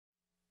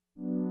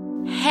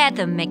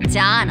Heather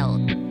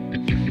McDonald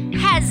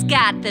has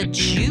got the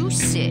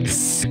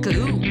juiciest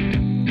scoop.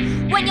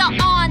 When you're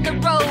on the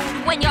road,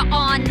 when you're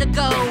on the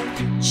go,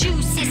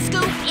 Juicy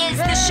Scoop is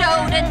the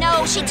show to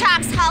know. She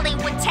talks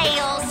Hollywood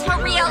tales,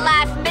 her real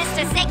life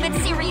Mr. Segment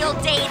serial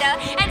data,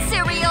 and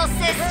serial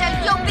sister.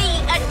 You'll be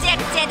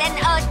addicted and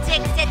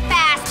addicted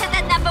fast to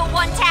the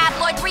 #1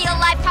 tabloid real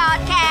life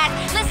podcast.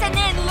 Listen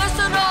in,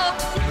 listen up.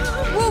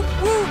 Whoop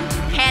whoop.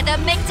 Heather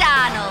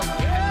McDonald,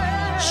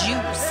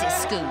 Juicy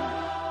Scoop.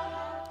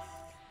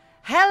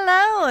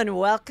 Hello and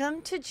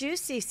welcome to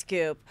Juicy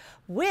Scoop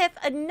with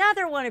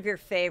another one of your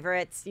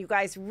favorites. You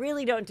guys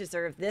really don't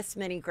deserve this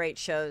many great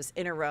shows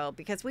in a row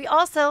because we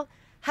also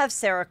have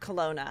Sarah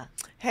Colonna.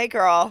 Hey,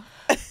 girl.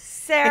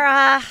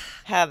 Sarah.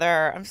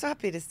 Heather, I'm so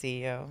happy to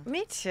see you.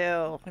 Me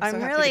too. I'm so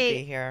happy to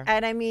be here.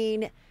 And I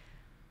mean,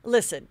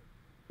 listen,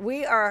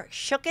 we are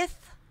shooketh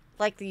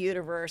like the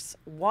universe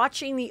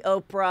watching the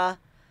Oprah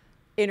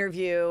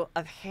interview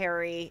of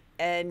Harry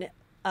and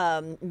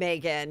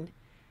Megan.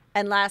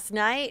 And last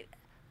night,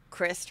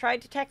 Chris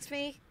tried to text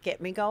me,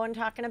 get me going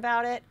talking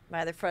about it.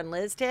 My other friend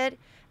Liz did.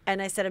 And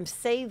I said, I'm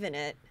saving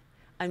it.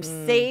 I'm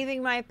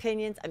saving my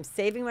opinions. I'm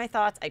saving my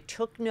thoughts. I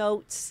took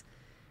notes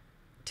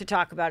to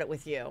talk about it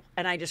with you.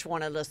 And I just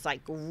want to just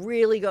like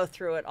really go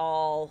through it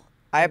all.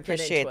 I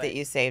appreciate that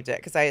you saved it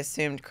because I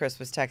assumed Chris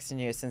was texting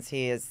you since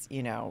he is,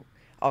 you know,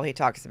 all he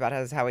talks about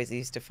is how he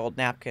used to fold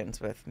napkins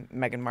with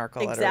Megan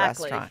Markle at a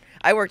restaurant.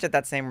 I worked at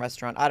that same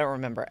restaurant. I don't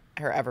remember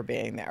her ever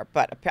being there.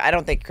 But I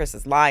don't think Chris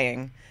is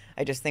lying.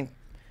 I just think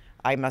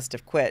I must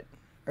have quit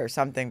or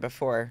something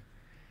before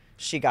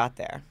she got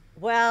there.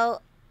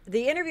 Well,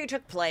 the interview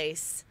took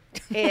place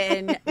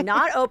in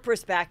not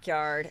Oprah's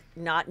backyard,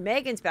 not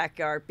Megan's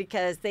backyard,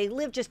 because they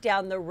live just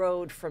down the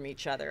road from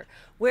each other.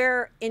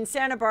 Where in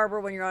Santa Barbara,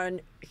 when you're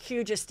on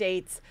huge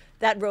estates,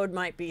 that road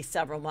might be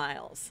several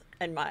miles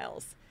and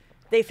miles.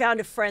 They found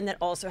a friend that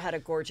also had a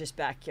gorgeous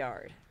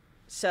backyard.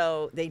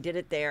 So they did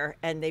it there,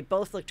 and they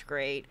both looked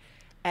great.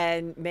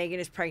 And Megan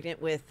is pregnant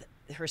with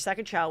her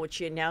second child, which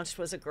she announced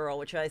was a girl,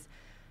 which was,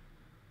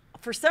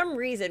 for some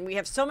reason, we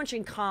have so much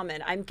in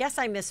common. I guess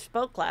I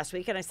misspoke last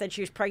week, and I said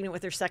she was pregnant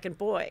with her second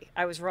boy.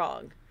 I was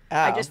wrong. Oh.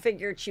 I just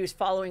figured she was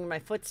following my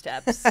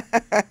footsteps,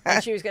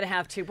 and she was going to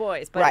have two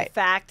boys. But in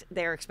fact,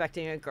 they're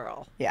expecting a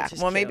girl. Yeah.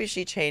 Well, maybe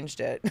she changed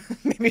it.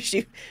 maybe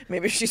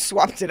she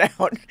swapped it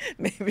out.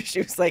 Maybe she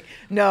was like,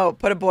 no,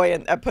 put a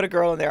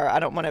girl in there. I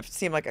don't want to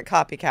seem like a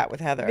copycat with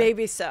Heather.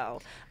 Maybe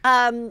so.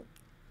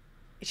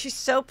 She's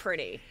so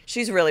pretty.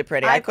 She's really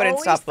pretty. I couldn't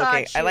stop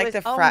looking. I like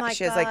the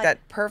she has like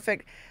that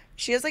perfect.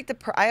 She has like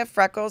I have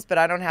freckles, but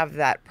I don't have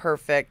that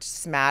perfect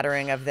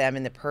smattering of them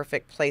in the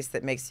perfect place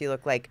that makes you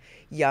look like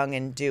young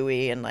and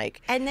dewy and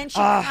like. And then she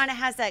kind of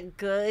has that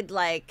good,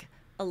 like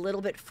a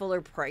little bit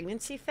fuller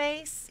pregnancy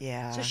face.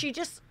 Yeah. So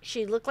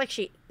she looked like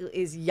she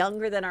is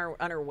younger than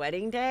on her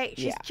wedding day.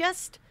 She's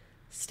just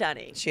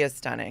stunning. She is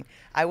stunning.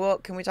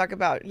 Can we talk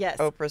about Yes.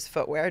 Oprah's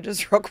footwear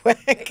just real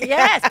quick?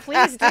 Yes,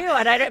 please do.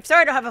 And I'm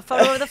sorry I don't have a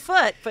photo of the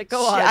foot, but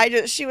go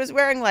on. She was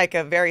wearing like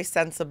a very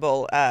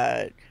sensible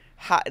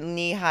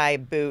knee-high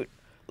boot,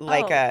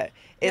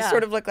 it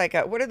sort of looked like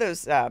what are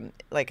those,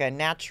 like a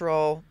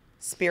natural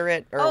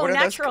spirit or what are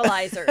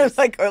naturalizers. Those?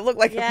 It looked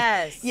like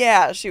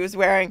yes. She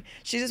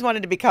just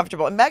wanted to be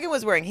comfortable. And Megan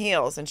was wearing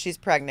heels and she's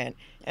pregnant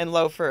and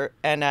loafer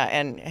and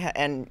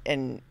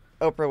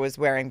Oprah was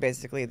wearing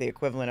basically the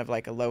equivalent of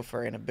like a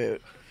loafer and a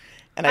boot.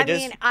 And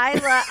I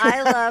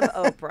love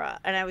Oprah.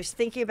 And I was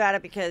thinking about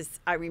it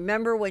because I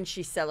remember when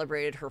she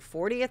celebrated her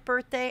 40th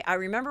birthday. I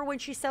remember when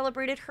she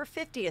celebrated her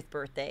 50th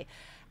birthday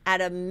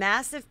at a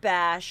massive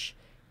bash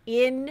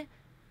in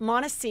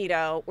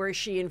Montecito where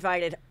she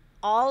invited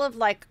all of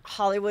like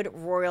Hollywood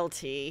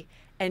royalty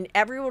and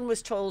everyone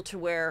was told to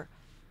wear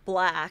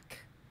black,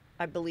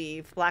 I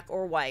believe, black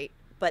or white.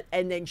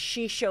 And then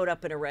she showed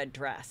up in a red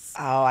dress.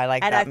 Oh, I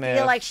like that move. And I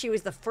feel like she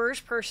was the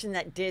first person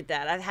that did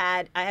that.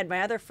 I had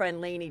my other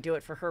friend Lainey do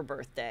it for her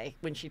birthday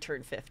when she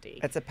turned 50.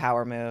 It's a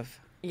power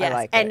move. Yes. I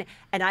like it.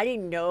 And I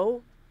didn't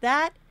know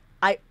that.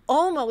 I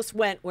almost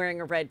went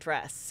wearing a red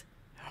dress.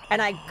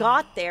 And I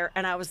got there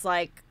and I was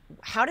like,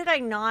 how did I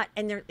not?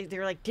 And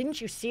they're like, didn't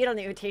you see it on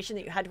the invitation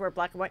that you had to wear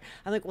black and white?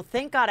 I'm like, well,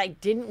 thank God I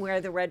didn't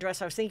wear the red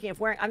dress I was thinking of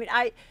wearing. I mean,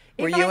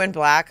 Were you in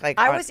black?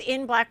 I was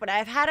in black, but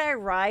had I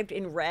arrived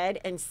in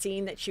red and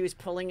seen that she was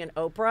pulling an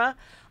Oprah,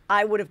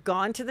 I would have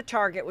gone to the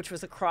Target, which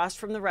was across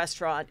from the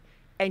restaurant,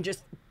 and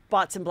just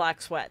bought some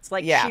black sweats.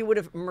 Like she would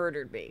have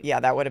murdered me. Yeah,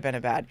 that would have been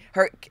and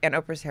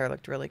Oprah's hair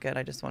looked really good.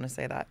 I just want to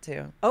say that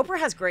too. Oprah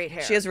has great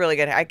hair. She has really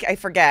good hair. I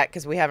forget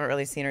because we haven't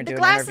really seen her do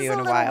an interview in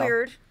a while. The glasses are a little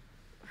weird.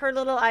 Her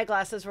little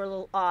eyeglasses were a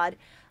little odd.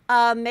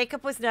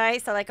 Makeup was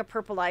nice. I like a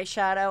purple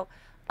eyeshadow.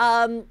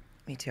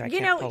 Me too. I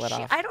can't pull it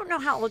off. I don't know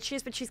how old she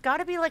is, but she's got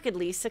to be like at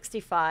least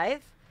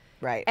 65.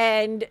 Right.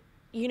 And,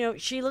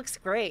 she looks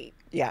great.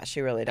 Yeah,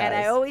 she really does. And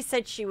I always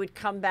said she would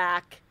come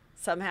back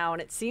somehow,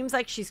 and it seems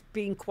like she's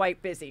being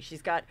quite busy.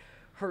 She's got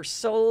her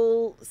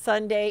Soul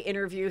Sunday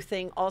interview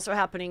thing also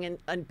happening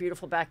in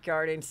beautiful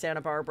backyard in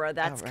Santa Barbara.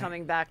 That's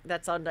coming back.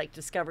 That's on like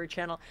Discovery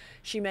Channel.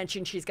 She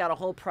mentioned she's got a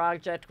whole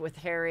project with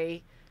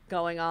Harry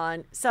going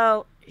on.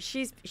 So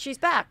she's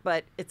back,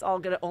 but it's all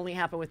going to only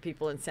happen with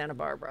people in Santa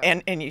Barbara.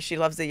 And she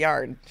loves the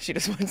yard. She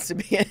just wants to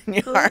be in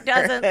yard. Who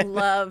doesn't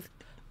love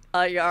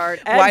a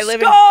yard? And Why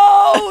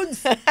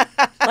scones!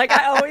 Like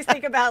I always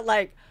think about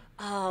like,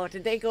 oh,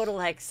 did they go to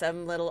like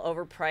some little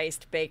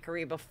overpriced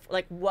bakery before?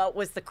 Like, what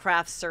was the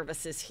craft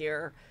services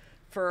here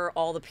for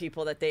all the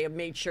people that they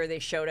made sure they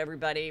showed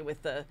everybody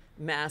with the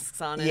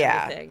masks on and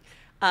everything?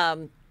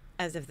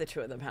 As if the two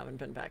of them haven't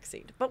been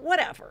vaccinated, but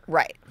whatever.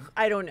 Right.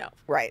 I don't know.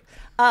 Right.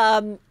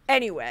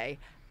 Anyway,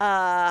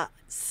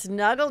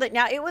 snuggled it.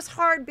 Now it was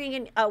hard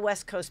being a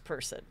West Coast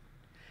person,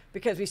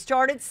 because we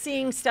started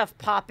seeing stuff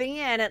popping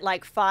in at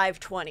like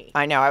 5:20.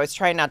 I know. I was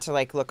trying not to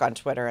like look on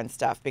Twitter and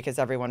stuff because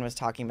everyone was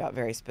talking about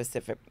very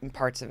specific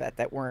parts of it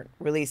that weren't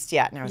released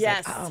yet. And I was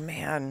like, oh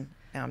man,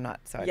 no, I'm not.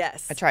 So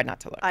I tried not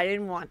to look. I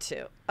didn't want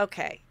to.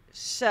 Okay.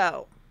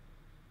 So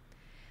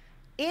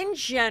in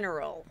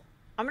general,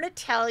 I'm going to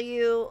tell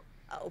you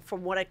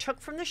from what I took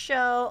from the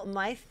show,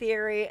 my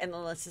theory, and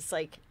then let's just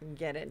like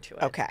get into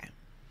it. Okay.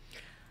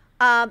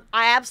 I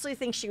absolutely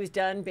think she was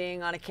done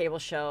being on a cable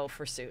show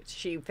for Suits.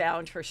 She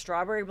found her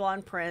strawberry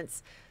blonde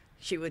prince.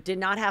 She did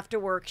not have to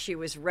work. She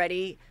was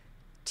ready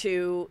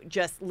to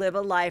just live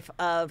a life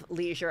of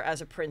leisure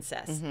as a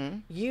princess. Mm-hmm.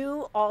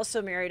 You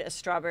also married a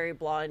strawberry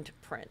blonde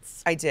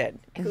prince. I did.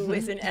 Who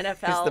is an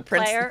NFL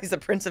player. He's the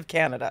Prince of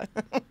Canada.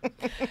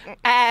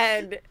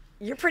 And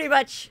you're pretty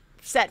much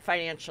set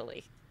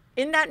financially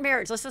in that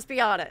marriage. Let's just be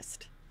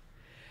honest.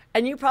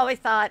 And you probably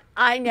thought,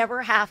 I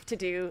never have to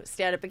do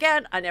stand-up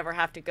again. I never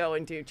have to go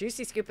and do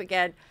Juicy Scoop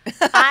again.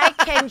 I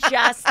can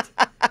just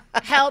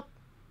help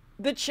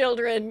the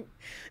children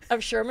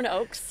of Sherman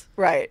Oaks.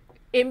 Right.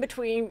 In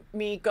between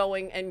me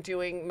going and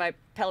doing my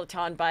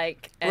Peloton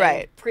bike. And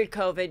right.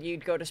 Pre-COVID,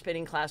 you'd go to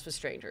spinning class with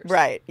strangers.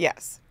 Right.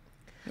 Yes.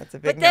 That's a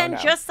big But then,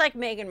 no-no. just like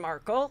Megan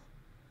Markle,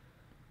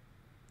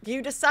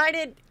 you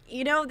decided,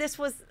 you know, this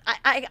was,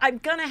 I'm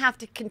going to have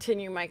to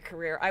continue my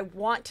career. I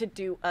want to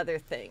do other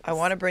things. I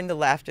want to bring the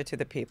laughter to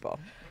the people.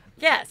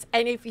 Yes.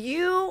 And if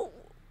you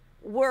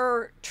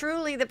were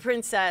truly the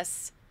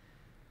princess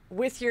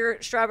with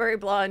your strawberry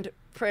blonde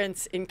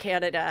prince in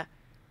Canada,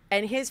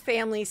 and his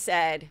family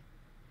said,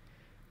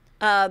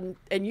 and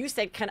you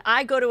said, can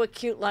I go to a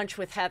cute lunch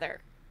with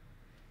Heather?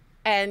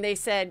 And they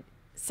said,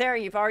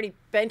 Sarah, you've already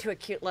been to a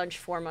cute lunch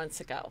 4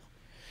 months ago.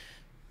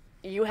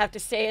 You have to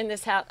stay in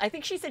this house. I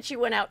think she said she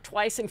went out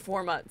twice in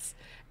 4 months.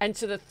 And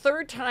so the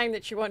third time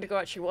that she wanted to go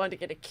out, she wanted to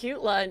get a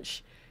cute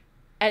lunch.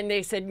 And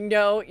they said,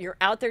 no, you're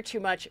out there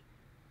too much.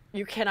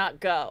 You cannot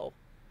go.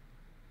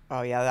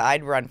 Oh yeah,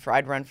 I'd run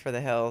for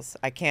the hills.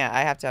 I can't.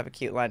 I have to have a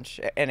cute lunch,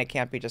 and it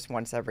can't be just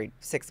once every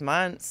 6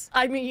 months.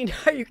 I mean,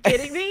 are you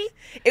kidding me?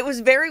 It was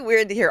very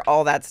weird to hear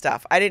all that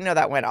stuff. I didn't know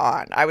that went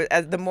on.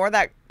 The more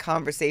that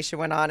conversation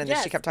went on, and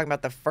then she kept talking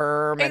about the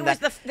firm, and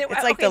it's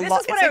like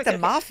the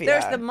mafia.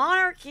 There's the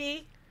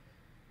monarchy,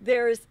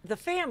 there's the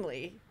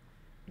family,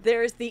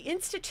 there's the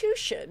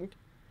institution,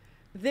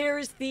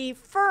 there's the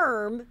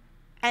firm,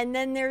 and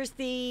then there's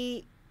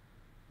the.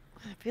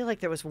 I feel like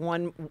there was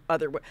one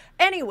other.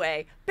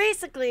 Anyway,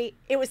 basically,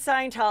 it was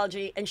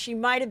Scientology, and she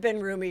might have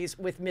been roomies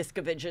with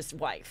Miskovich's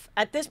wife.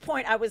 At this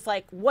point, I was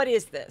like, what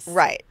is this?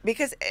 Right.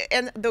 Because,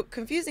 and the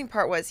confusing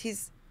part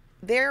was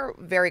they're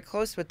very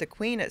close with the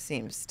queen, it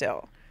seems,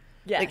 still.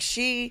 Yeah. Like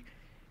so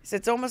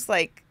it's almost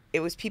like it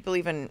was people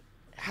even,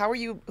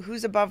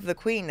 who's above the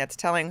queen that's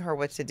telling her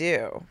what to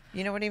do?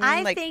 You know what I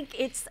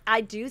mean?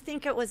 I do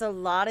think it was a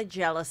lot of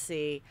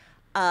jealousy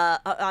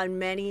on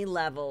many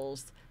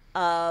levels.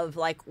 Of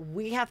like,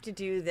 we have to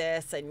do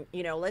this, and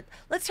you know,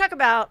 let's talk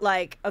about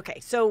like, okay,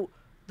 so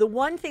the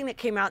one thing that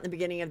came out in the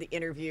beginning of the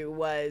interview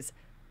was,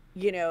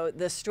 you know,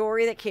 the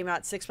story that came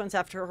out 6 months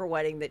after her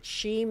wedding that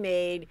she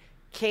made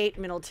Kate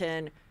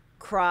Middleton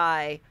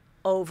cry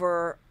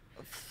over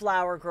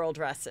flower girl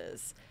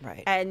dresses.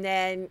 Right. And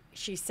then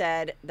she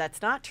said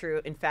that's not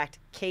true. In fact,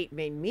 Kate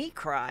made me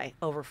cry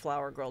over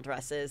flower girl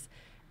dresses,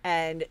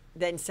 and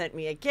then sent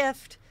me a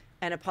gift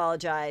and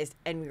apologized,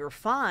 and we were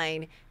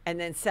fine. And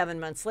then 7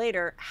 months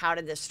later, how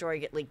did this story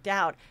get leaked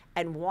out?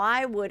 And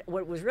what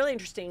was really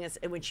interesting is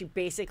when she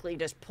basically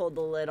just pulled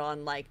the lid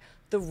on, like,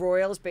 the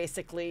royals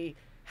basically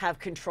have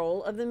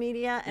control of the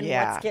media and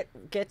what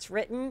gets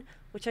written,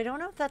 which I don't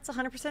know if that's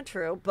 100%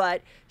 true,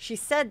 but she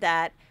said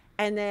that,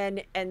 and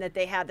that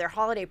they have their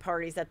holiday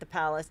parties at the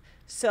palace.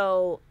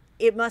 So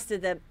it must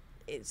have been,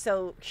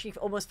 so she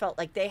almost felt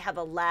like they have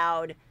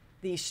allowed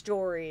these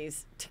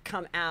stories to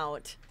come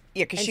out.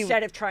 Yeah, because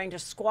instead of trying to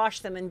squash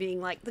them and being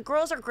like, the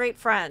girls are great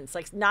friends,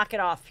 like, knock it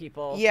off,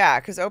 people.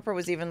 Yeah, because Oprah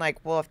was even like,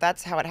 well, if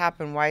that's how it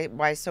happened,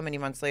 why so many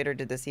months later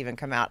did this even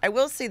come out? I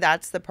will say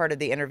that's the part of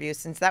the interview,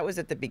 since that was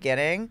at the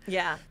beginning.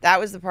 Yeah.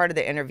 That was the part of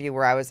the interview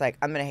where I was like,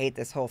 I'm going to hate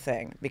this whole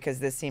thing, because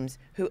this seems,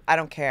 I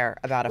don't care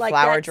about a like,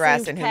 flower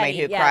dress and who made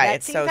who cry.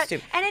 It's so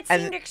stupid. And it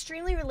seemed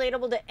extremely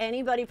relatable to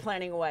anybody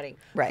planning a wedding.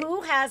 Right.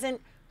 Who hasn't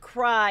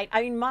cried?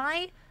 I mean,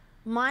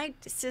 my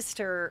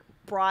sister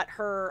brought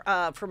her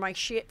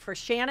for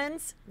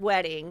Shannon's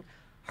wedding,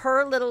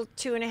 her little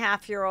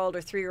 2.5-year-old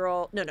or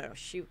 3-year-old. No,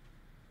 she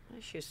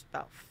was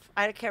about,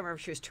 I can't remember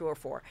if she was 2 or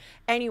 4.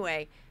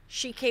 Anyway,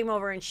 she came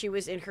over and she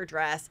was in her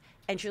dress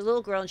and she was a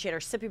little girl and she had her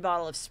sippy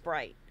bottle of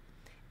Sprite.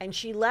 And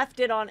she left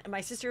it on,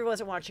 my sister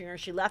wasn't watching her,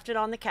 she left it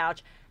on the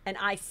couch and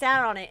I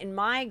sat on it in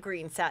my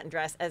green satin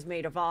dress as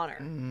maid of honor.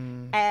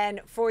 And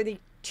for the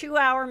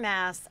 2-hour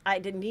mass, I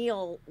had to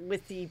kneel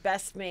with the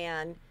best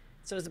man.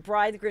 So it was the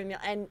bride, the groom,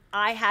 and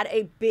I had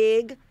a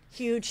big,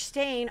 huge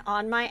stain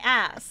on my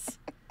ass.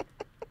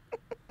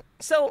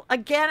 So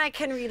again, I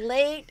can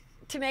relate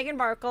to Megan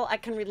Markle. I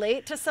can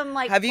relate to some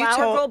like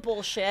flower girl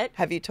bullshit.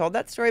 Have you told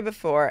that story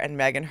before and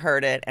Megan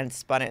heard it and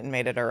spun it and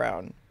made it her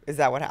own? Is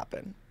that what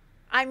happened?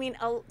 I mean,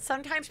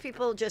 sometimes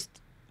people just,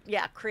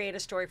 create a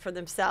story for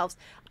themselves.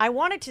 I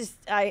wanted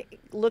to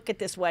look at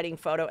this wedding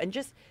photo and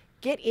just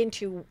get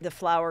into the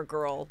flower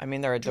girl. I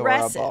mean, they're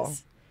adorable.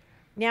 Dresses.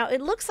 Now,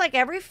 it looks like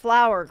every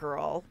flower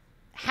girl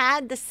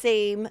had the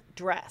same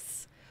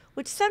dress,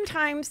 which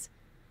sometimes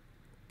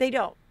they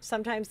don't.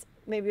 Sometimes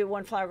maybe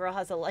one flower girl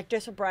has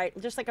just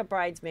like a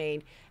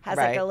bridesmaid has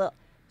like a little.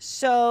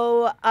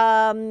 So,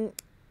 and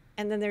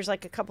then there's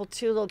like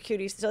two little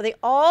cuties. So they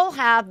all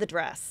have the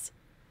dress.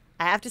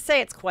 I have to say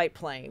it's quite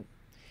plain.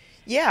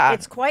 Yeah.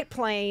 It's quite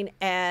plain.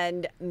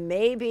 And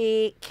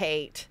maybe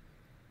Kate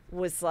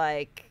was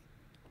like,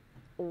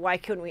 why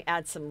couldn't we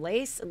add some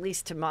lace, at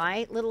least to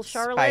my little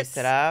Charlotte? Spice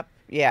it up.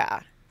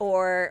 Yeah.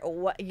 Or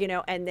what,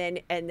 and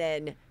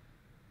then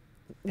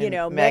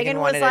Megan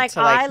was like,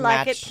 I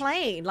like it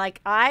plain.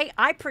 Like I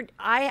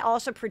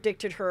also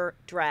predicted her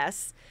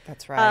dress.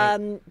 That's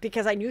right.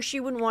 Because I knew she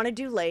wouldn't want to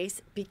do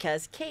lace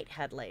because Kate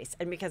had lace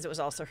and because it was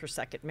also her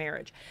second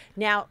marriage.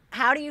 Now,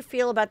 how do you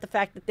feel about the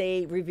fact that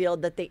they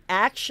revealed that they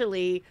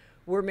actually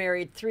were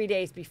married 3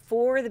 days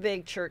before the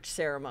big church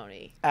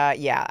ceremony?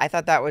 Yeah, I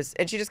thought that was,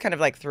 and she just kind of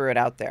like threw it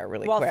out there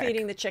really quick. While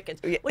feeding the chickens.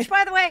 Which,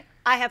 by the way,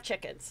 I have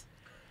chickens.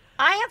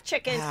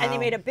 And they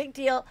made a big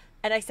deal.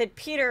 And I said,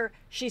 Peter,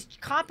 she's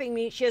copying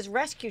me. She has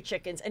rescue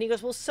chickens. And he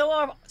goes, well, so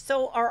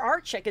are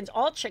our chickens.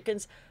 All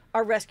chickens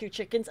are rescue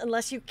chickens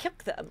unless you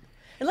cook them.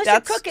 Unless you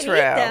cook and eat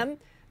them,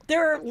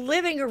 they're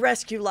living a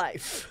rescue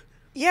life.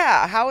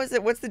 Yeah, how is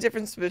it? What's the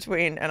difference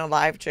between an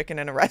alive chicken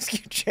and a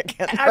rescue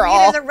chicken?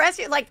 As a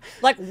rescue, like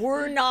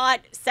we're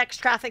not sex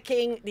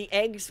trafficking the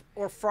eggs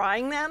or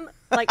frying them.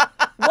 Like,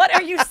 what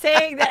are you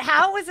saying?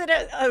 How is it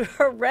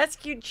a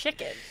rescued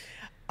chicken?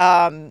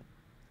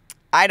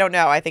 I don't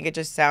know. I think it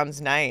just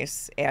sounds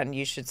nice, and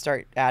you should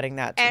start adding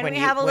that when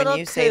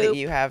you say that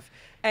you have.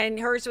 And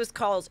hers was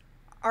called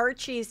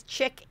Archie's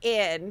Chick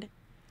Inn.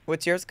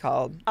 What's yours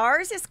called?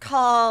 Ours is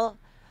called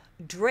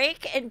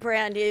Drake and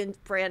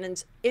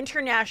Brandon's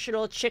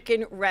International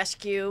Chicken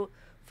Rescue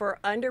for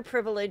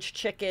Underprivileged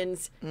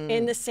Chickens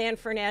in the San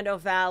Fernando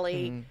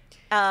Valley.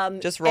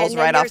 Just rolls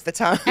right off the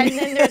tongue. And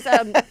then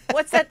there's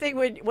what's that thing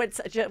when it's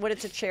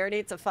a charity?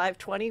 It's a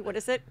 520. What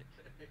is it?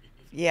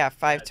 Yeah,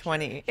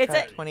 520. It's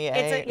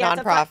 520A.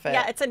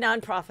 Nonprofit. It's a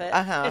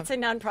nonprofit. It's a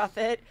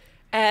nonprofit,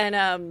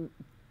 and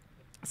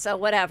so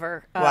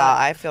whatever. Well,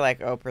 I feel like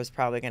Oprah's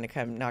probably going to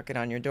come knocking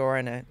on your door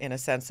in a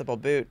sensible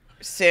boot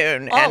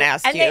soon and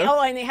ask you.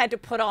 And they had to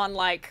put on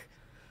like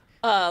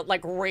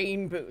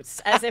rain boots,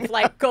 as if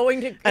like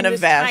going to and this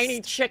tiny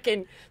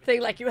chicken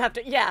thing. Like you have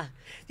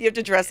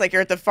to dress like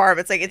you're at the farm.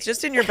 It's like it's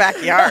just in your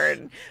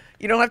backyard.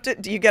 You don't have to.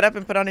 Do you get up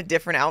and put on a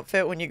different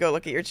outfit when you go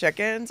look at your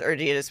chickens, or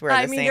do you just wear the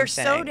same thing? I mean, you're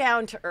so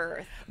down to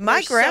earth.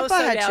 My grandpa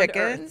had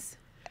chickens.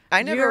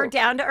 You're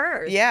down to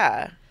earth.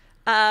 Yeah.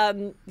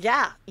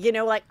 Yeah.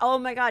 Like, oh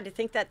my God, to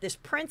think that this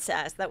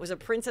princess that was a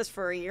princess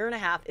for 1.5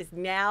 years is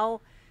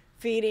now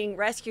feeding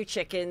rescue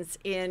chickens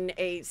in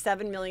a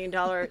 $7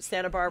 million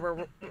Santa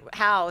Barbara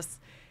house.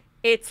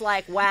 It's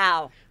like,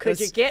 wow,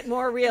 could you get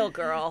more real,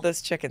 girl?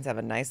 Those chickens have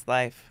a nice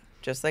life,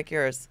 just like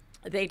yours.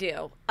 They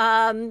do.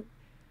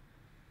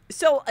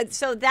 So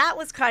that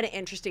was kind of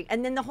interesting.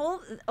 And then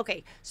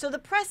so the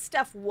press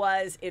stuff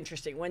was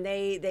interesting when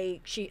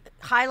she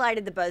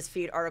highlighted the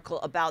BuzzFeed article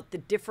about the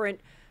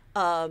different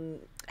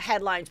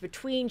headlines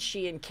between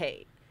she and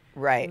Kate.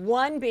 Right.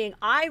 One being,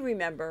 I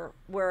remember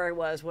where I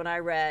was when I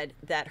read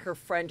that her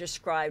friend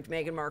described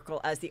Meghan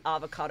Markle as the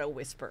avocado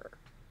whisperer.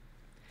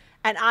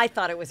 And I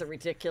thought it was a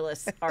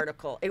ridiculous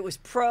article. It was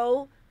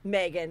pro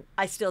Meghan.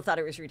 I still thought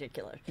it was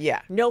ridiculous.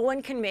 Yeah. No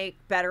one can make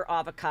better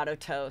avocado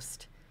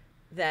toast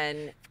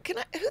than...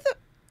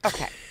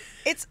 Okay.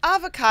 It's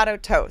avocado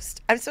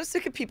toast. I'm so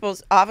sick of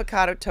people's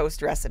avocado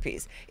toast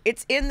recipes.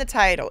 It's in the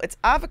title. It's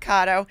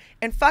avocado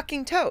and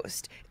fucking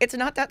toast. It's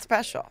not that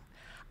special.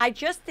 I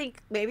just think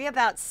maybe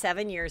about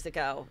 7 years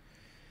ago,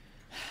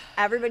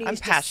 everybody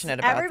used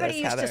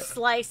to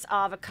slice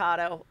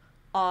avocado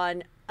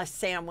on a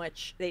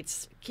sandwich. They'd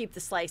keep the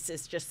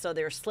slices just so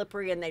they were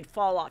slippery and they'd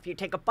fall off. You'd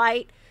take a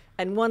bite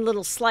and one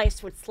little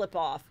slice would slip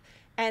off,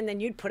 and then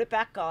you'd put it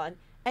back on.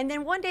 And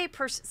then one day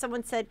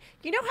someone said,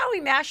 you know how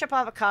we mash up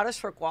avocados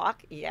for guac?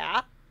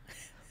 Yeah.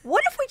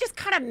 What if we just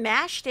kind of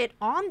mashed it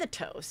on the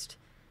toast?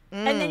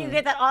 And then you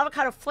get that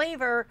avocado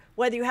flavor,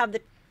 whether you have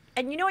the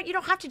And you know what? You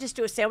don't have to just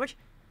do a sandwich.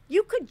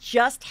 You could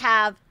just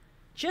have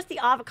just the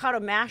avocado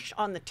mash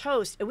on the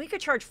toast, and we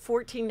could charge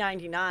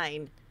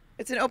 $14.99.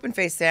 It's an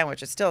open-faced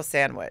sandwich. It's still a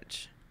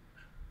sandwich.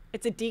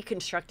 It's a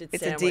deconstructed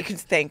It's sandwich.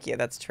 Thank you.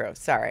 That's true.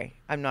 Sorry,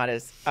 I'm not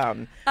as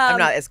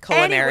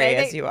culinary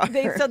anyway, as you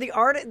are. So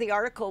the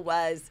article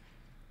was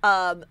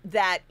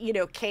that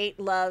Kate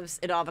loves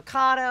an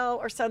avocado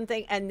or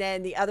something, and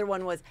then the other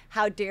one was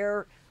how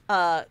dare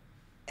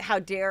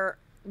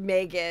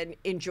Megan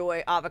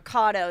enjoy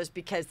avocados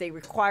because they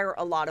require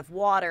a lot of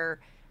water,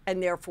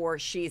 and therefore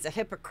she's a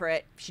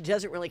hypocrite. She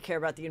doesn't really care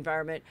about the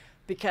environment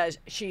because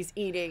she's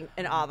eating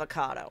an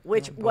avocado,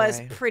 which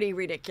was pretty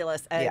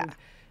ridiculous. And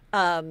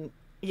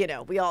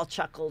we all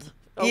chuckled.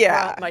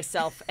 Oprah,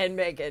 myself, and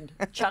Megan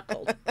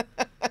chuckled.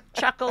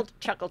 chuckled.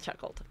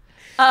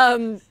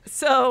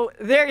 So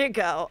there you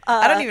go.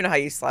 I don't even know how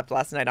you slept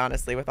last night,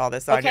 honestly, with all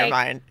this on your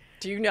mind.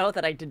 Do you know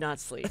that I did not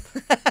sleep?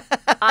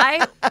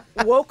 I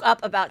woke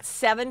up about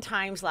 7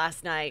 times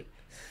last night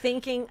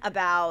thinking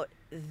about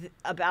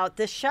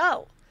this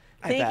show,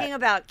 thinking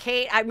about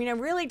Kate. I mean, I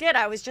really did.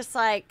 I was just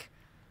like,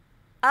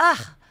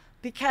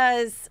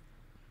 because,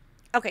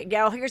 okay,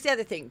 now here's the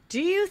other thing.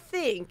 Do you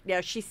think,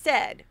 now she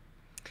said,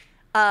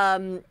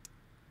 my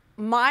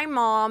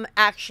mom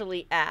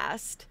actually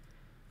asked,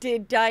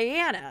 did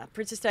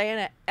Princess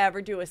Diana,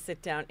 ever do a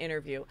sit-down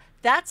interview?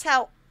 That's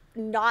how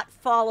not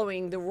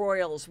following the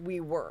royals we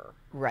were.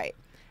 Right.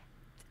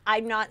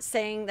 I'm not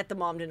saying that the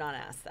mom did not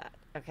ask that.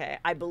 Okay.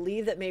 I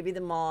believe that maybe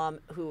the mom,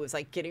 who was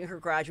like getting her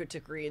graduate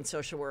degree in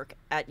social work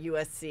at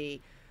USC,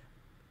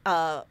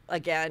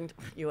 again,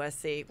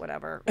 USC,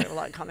 whatever, we have a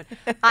lot in common.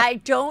 I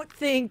believe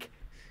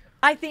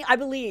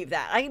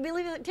that. I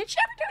believe that. Did she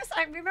ever do this?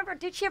 I remember,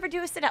 did she ever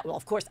do a sit down? Well,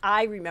 of course,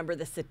 I remember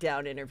the sit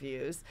down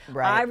interviews.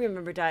 Right. I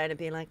remember Diana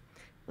being like,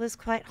 it was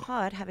quite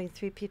hard having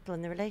 3 people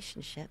in the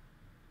relationship.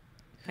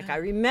 Like, I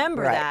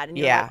remember that. And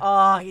you're like,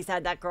 oh, he's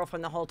had that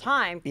girlfriend the whole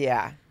time.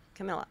 Yeah.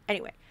 Camilla.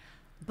 Anyway,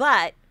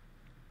 but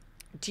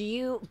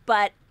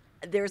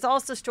there's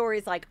also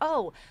stories like,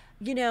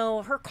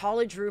 her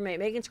college roommate,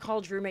 Megan's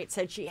college roommate,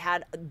 said she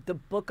had the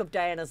book of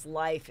Diana's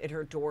life in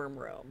her dorm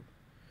room.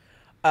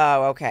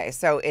 Oh, okay.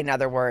 So in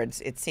other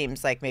words, it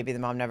seems like maybe the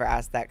mom never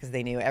asked that because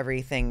they knew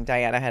everything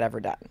Diana had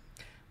ever done.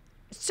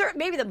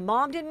 Maybe the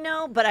mom didn't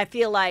know, but I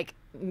feel like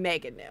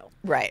Megan knew.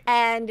 Right.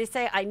 And to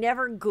say, I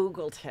never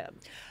Googled him.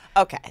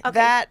 Okay.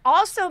 That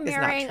also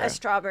marrying a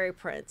strawberry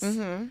prince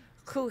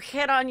who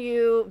hit on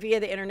you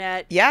via the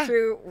internet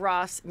through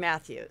Ross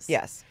Matthews.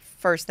 Yes.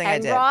 First thing I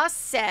did. And Ross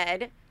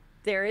said,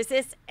 there is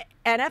this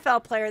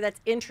NFL player that's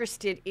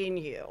interested in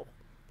you.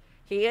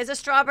 He is a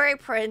strawberry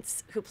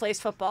prince who plays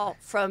football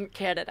from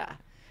Canada.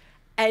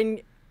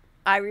 And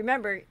I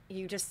remember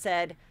you just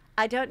said,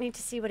 I don't need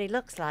to see what he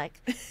looks like.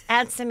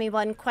 Answer me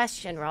one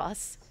question,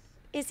 Ross.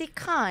 Is he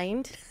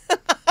kind?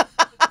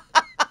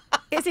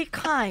 Is he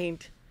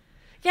kind?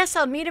 Yes,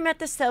 I'll meet him at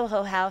the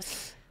Soho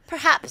House.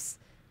 Perhaps,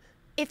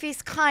 if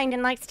he's kind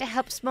and likes to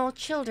help small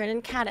children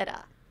in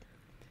Canada.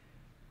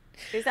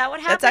 Is that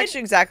what happened? That's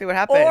actually exactly what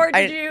happened. Or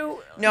did you?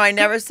 No, I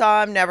never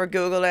saw him, never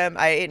Googled him.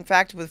 In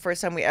fact, the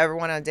first time we ever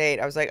went on a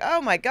date, I was like,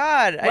 oh my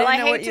God, I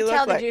didn't know what you look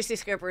like. Well, I hate to tell the Juicy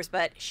Scoopers,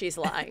 but she's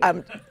lying.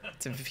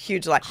 It's a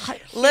huge lie.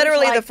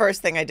 Literally, the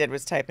first thing I did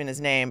was type in his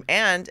name,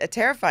 and a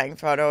terrifying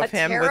photo of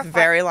him with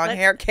very long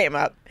hair came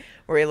up,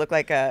 where he looked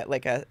like a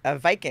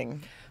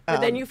Viking. But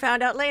then you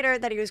found out later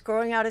that he was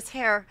growing out his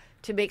hair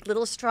to make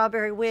little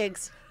strawberry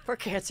wigs for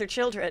cancer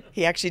children.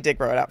 He actually did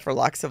grow it out for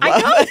locks of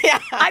love. I know. Yeah.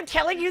 I'm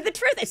telling you the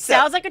truth. It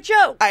sounds like a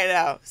joke. I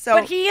know.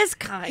 But he is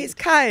kind. He's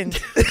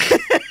kind.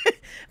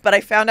 But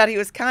I found out he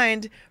was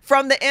kind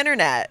from the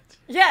internet.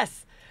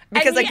 Yes.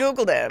 Because I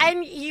Googled him.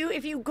 And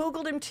if you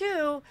Googled him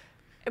too,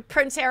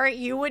 Prince Harry,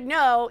 you would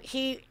know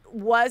he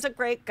was a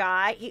great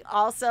guy. He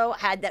also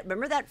had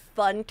remember that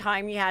fun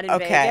time you had in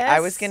Vegas? Okay,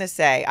 I was going to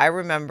say, I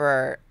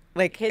remember...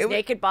 Like his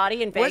naked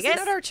body in Vegas.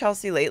 Wasn't it our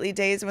Chelsea Lately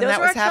days when that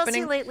was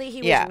happening? Those were our Chelsea Lately.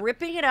 He was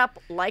ripping it up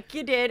like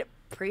you did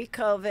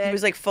pre-COVID. He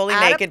was like fully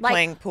naked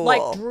playing pool.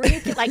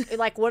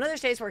 Like one of those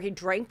days where he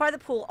drank by the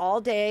pool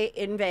all day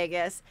in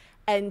Vegas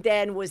and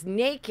then was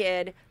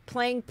naked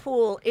playing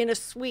pool in a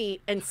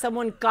suite, and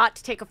someone got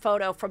to take a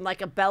photo from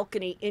like a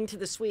balcony into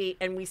the suite,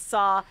 and we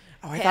saw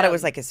I thought it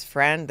was like his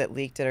friend that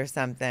leaked it or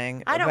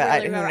something. I don't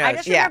really remember. I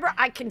just remember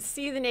I can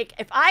see the naked.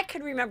 If I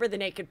can remember the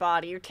naked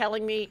body, you're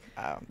telling me.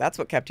 Oh, that's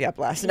what kept you up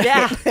last night.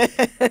 Yeah.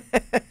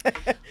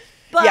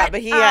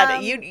 But he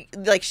had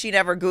she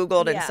never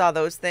Googled and saw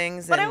those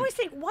things. But I always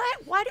think,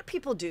 why do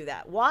people do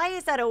that? Why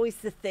is that always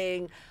the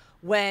thing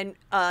when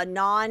a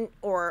non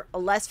or a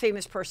less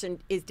famous person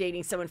is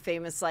dating someone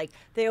famous? Like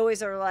they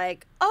always are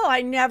like, oh,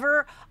 I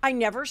never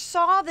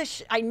saw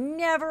this. I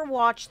never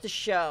watched the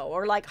show.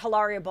 Or like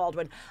Hilaria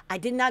Baldwin, I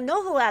did not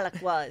know who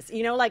Alec was.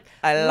 Like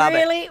I love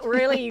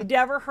really, you've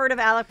never heard of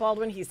Alec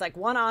Baldwin? He's like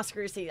won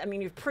Oscars. He's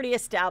a pretty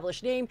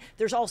established name.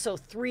 There's also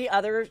 3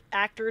 other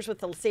actors with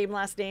the same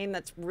last name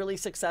that's really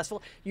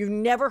successful. You've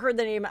never heard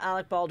the name of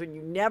Alec Baldwin.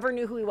 You never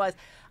knew who he was.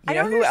 You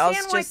know who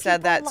else just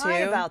said that too?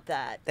 About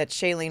that. That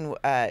Shailene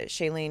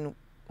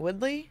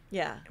Woodley?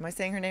 Yeah. Am I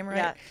saying her name right?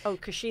 Yeah. Oh,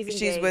 because she's engaged.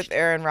 She's with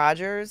Aaron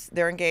Rodgers.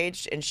 They're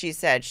engaged, and she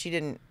said she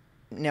didn't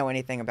know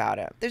anything about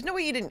it. There's no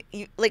way you didn't.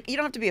 You don't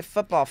have to be a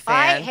football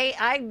fan.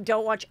 I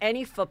don't watch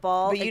any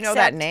football. But you know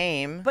that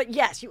name. But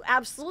yes, you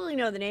absolutely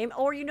know the name,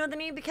 or you know the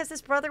name because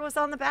his brother was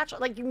on The Bachelor.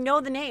 Like, you know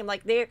the name.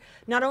 Like, they're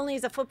not only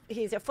is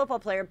he's a football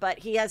player, but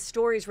he has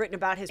stories written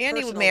about his and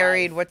personal he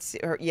married. life.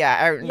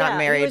 Not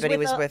married, but he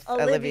was with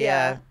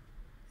Olivia.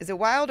 Is it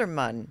Wilde or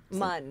Munn?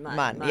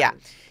 Munn. Yeah,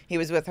 he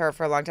was with her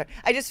for a long time.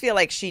 I just feel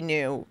like she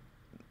knew.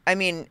 I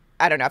mean,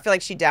 I don't know. I feel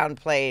like she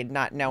downplayed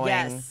not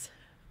knowing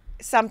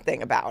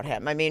something about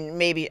him. I mean,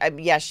 maybe,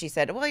 yes, she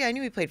said, well, yeah, I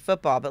knew he played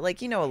football, but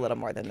like, a little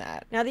more than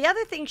that. Now, the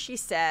other thing she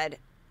said,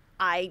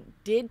 I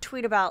did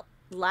tweet about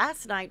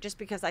last night just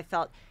because I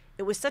felt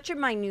it was such a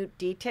minute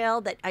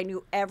detail that I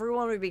knew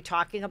everyone would be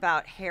talking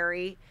about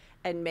Harry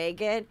and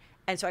Meghan.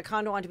 And so I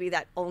kind of wanted to be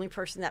that only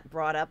person that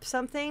brought up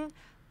something,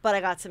 but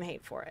I got some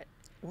hate for it.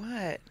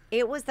 What?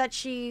 It was that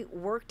she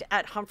worked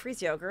at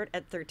Humphrey's Yogurt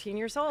at 13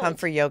 years old.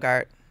 Humphrey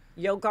Yogart.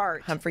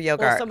 Humphrey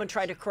Yogart. Well, someone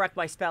tried to correct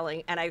my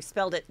spelling, and I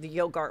spelled it the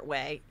Yogurt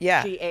way.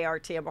 Yeah.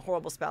 G-A-R-T. I'm a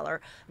horrible speller.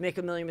 Make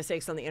a million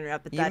mistakes on the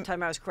internet, but that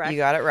time I was correct. You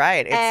got it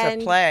right.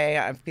 It's a play.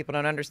 If people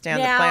don't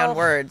understand the play on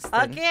words.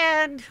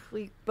 Again,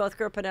 we both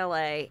grew up in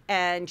L.A.,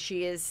 and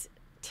she is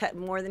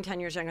more than 10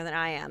 years younger than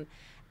I am.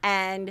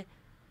 And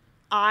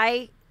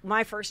my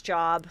first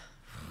job,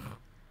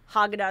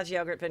 Haagen-Dazs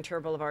yogurt,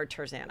 Ventura Boulevard,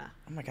 Tarzana.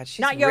 Oh my God,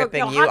 she's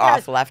ripping you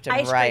off left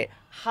and right.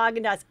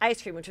 Haagen-Dazs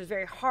ice cream, which was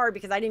very hard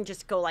because I didn't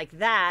just go like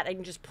that. I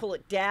didn't just pull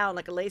it down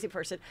like a lazy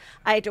person.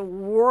 I had to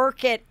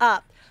work it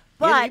up.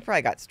 But you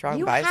probably got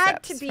strong biceps. You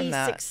had to be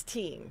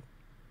 16.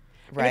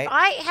 Right. And if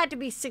I had to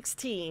be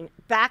 16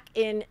 back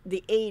in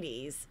the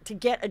 80s to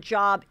get a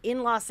job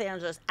in Los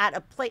Angeles at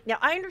a place. Now,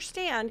 I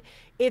understand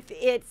if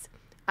it's,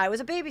 I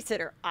was a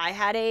babysitter. I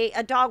had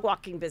a dog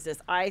walking business.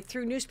 I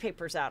threw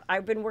newspapers out.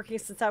 I've been working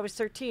since I was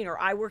 13, or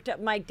I worked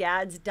at my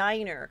dad's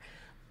diner.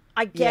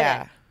 I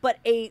get it. But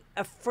a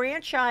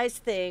franchise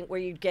thing where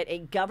you'd get a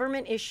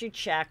government issued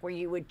check where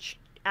you would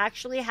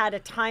actually had a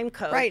time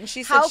code. Right. And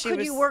she said how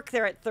could you work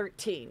there at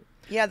 13?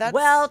 Yeah, that's.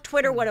 Well,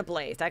 Twitter would have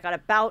blazed. I got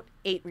about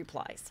 8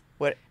 replies.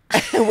 What?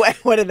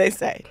 What did they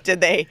say?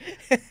 Did they?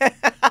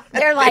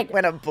 They're like,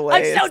 went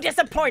ablaze. I'm so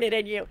disappointed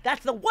in you.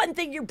 That's the one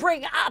thing you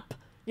bring up.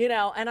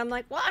 And I'm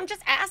like, well, I'm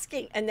just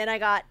asking. And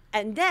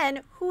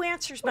then who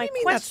answers my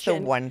question? That's the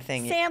one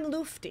thing. Sam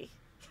Lufty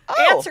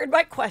answered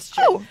my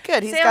question. Oh,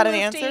 good. He's got an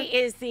answer. Sam Lufty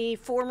is the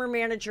former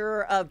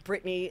manager of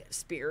Britney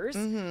Spears,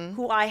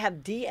 who I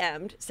have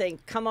DM'd saying,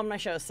 come on my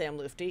show, Sam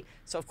Lufty.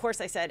 So, of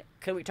course, I said,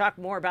 can we talk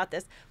more about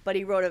this? But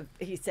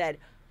he said,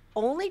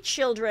 only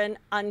children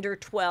under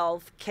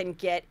 12 can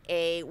get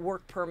a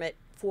work permit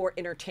for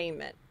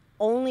entertainment.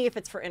 Only if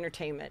it's for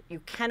entertainment.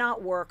 You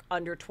cannot work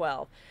under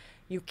 12.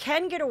 You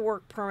can get a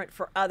work permit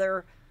for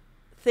other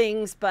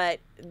things, but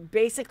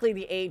basically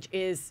the age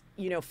is,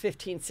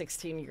 15,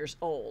 16 years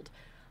old.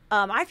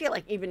 I feel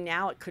like even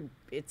now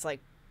it's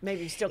like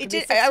maybe you still could be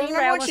 16. I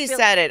remember when she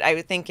said it, I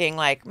was thinking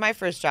like my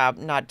first job,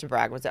 not to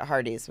brag, was at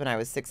Hardee's when I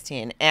was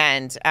 16.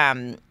 And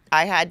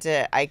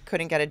I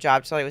couldn't get a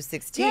job till I was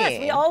 16. Yes,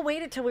 we all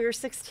waited till we were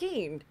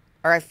 16.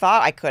 Or I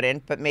thought I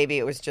couldn't, but maybe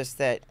it was just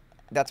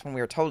that's when we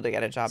were told to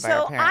get a job by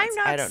our parents.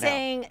 So I'm not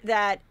saying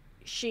that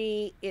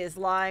she is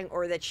lying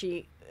or that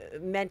she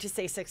meant to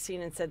say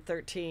 16 and said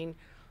 13,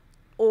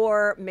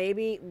 or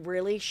maybe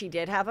really she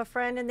did have a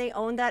friend and they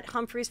owned that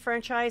Humphreys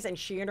franchise and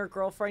she and her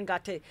girlfriend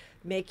got to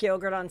make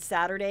yogurt on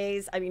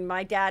Saturdays. I mean,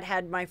 my dad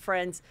had my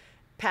friends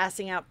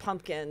passing out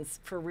pumpkins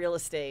for real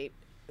estate,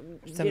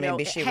 so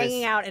maybe she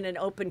hanging out in an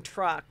open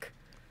truck,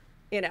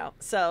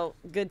 so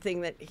good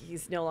thing that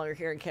he's no longer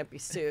here and can't be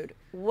sued.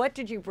 What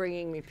did you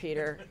bringing me,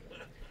 Peter?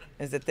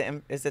 Is it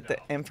the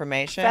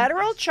information?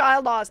 Federal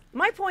child laws.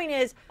 My point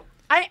is,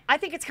 I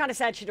think it's kind of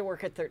sad she had to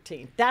work at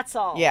 13. That's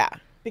all. Yeah.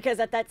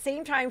 Because at that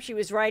same time, she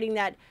was writing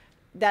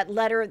that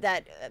letter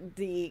that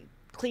the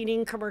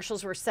cleaning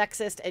commercials were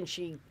sexist, and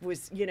she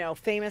was,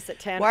 famous at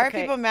 10. Why are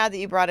people mad that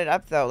you brought it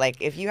up, though? Like,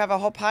 if you have a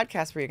whole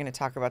podcast where you're going to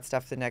talk about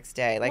stuff the next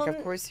day, like,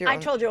 of course you're. I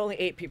told you only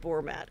 8 people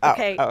were mad. Oh,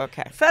 okay. Oh,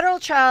 okay. Federal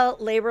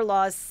child labor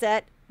laws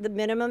set the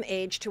minimum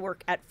age to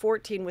work at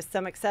 14 with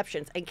some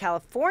exceptions. In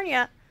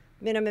California,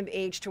 minimum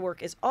age to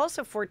work is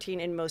also 14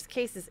 in most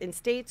cases. In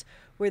states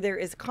where there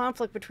is a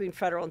conflict between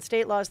federal and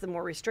state laws, the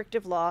more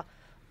restrictive law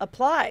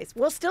applies.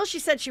 Well, still, she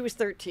said she was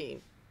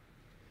 13.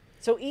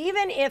 So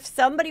even if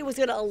somebody was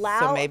going to allow...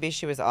 So maybe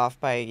she was off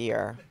by a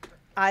year.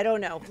 I don't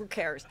know. Who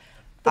cares?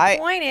 The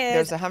point is...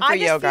 There's a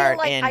Humphrey Yogurt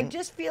I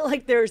just feel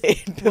like there's...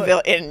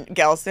 in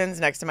Gelson's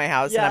next to my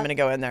house, yeah. And I'm going to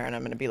go in there and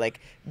I'm going to be like,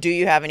 do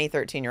you have any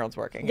 13-year-olds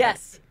working here?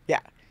 Yes.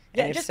 Yeah.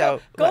 And if just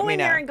so, go in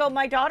there and go,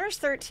 my daughter's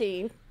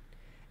 13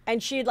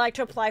 and she'd like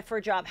to apply for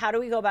a job. How do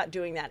we go about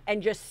doing that?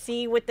 And just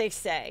see what they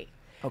say.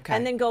 Okay.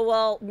 And then go,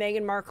 well,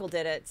 Megan Markle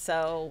did it,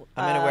 so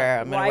I'm gonna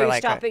wear why are you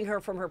stopping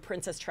her from her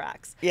princess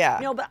tracks? Yeah.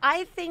 But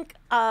I think,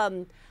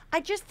 I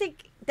just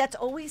think that's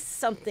always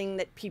something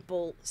that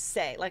people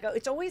say. Like,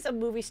 it's always a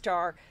movie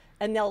star,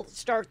 and they'll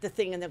start the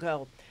thing and they'll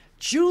go,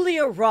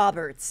 Julia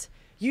Roberts,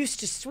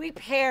 used to sweep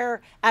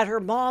hair at her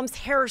mom's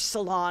hair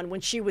salon when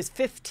she was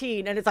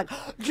 15. And it's like,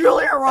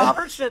 Julia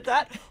Roberts did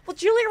that. Well,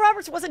 Julia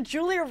Roberts wasn't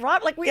Julia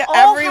Roberts. Like, we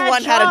all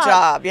everyone had a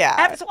job.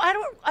 Yeah. And so I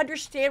don't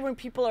understand when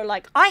people are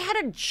like, I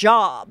had a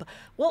job.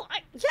 Well,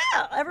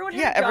 everyone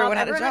had a job. Everyone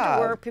had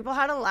to work. People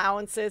had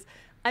allowances.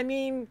 I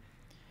mean,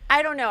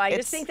 I don't know. I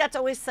just think that's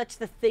always such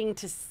the thing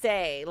to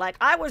say. Like,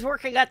 I was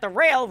working at the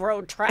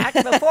railroad track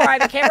before I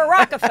became a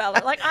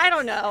Rockefeller. Like, I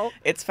don't know.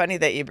 It's funny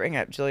that you bring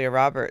up Julia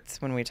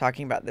Roberts when we're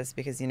talking about this,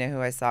 because you know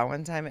who I saw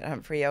one time at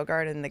Humphrey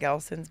Yogart in the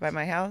Gelsons by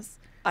my house?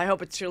 I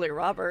hope it's Julia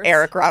Roberts.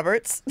 Eric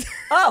Roberts.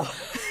 Oh.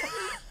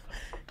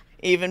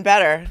 Even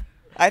better.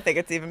 I think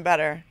it's even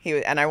better.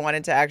 And I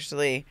wanted to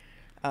actually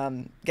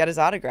get his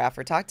autograph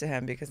or talk to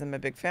him because I'm a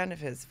big fan of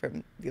his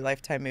from the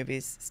Lifetime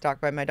movies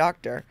Stalked by My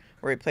Doctor,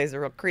 where he plays a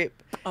real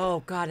creep.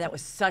 Oh, God, that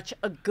was such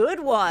a good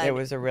one. It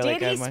was a really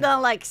good one. Did he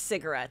smell like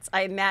cigarettes?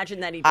 I imagine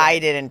that he did. I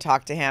didn't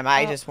talk to him.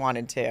 I just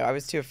wanted to. I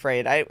was too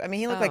afraid. I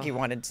mean, he looked like he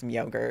wanted some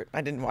yogurt.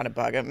 I didn't want to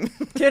bug him.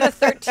 Did a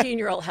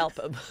 13-year-old help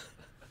him?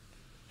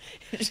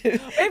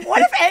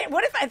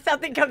 What if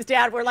something comes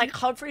down where like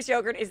Humphrey's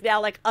Yogurt is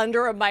now like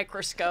under a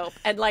microscope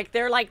and like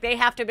they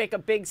have to make a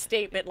big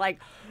statement like,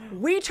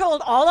 we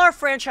told all our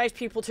franchise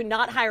people to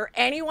not hire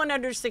anyone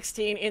under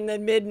 16 in the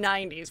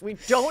mid-90s. We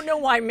don't know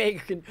why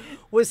Megan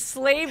was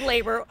slave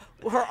labor.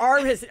 Her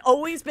arm has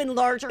always been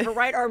larger. Her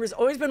right arm has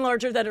always been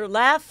larger than her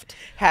left.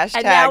 Hashtag,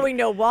 and now we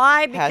know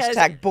why. Because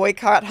hashtag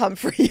boycott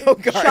Humphrey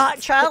Yogurt.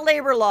 Child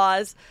labor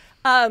laws.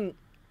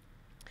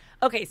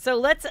 Okay, so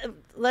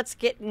let's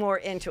get more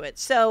into it.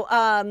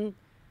 So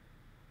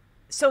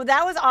so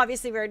that was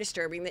obviously very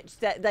disturbing,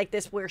 that like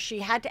this where she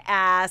had to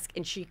ask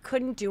and she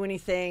couldn't do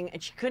anything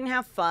and she couldn't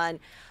have fun.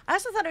 I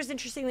also thought it was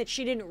interesting that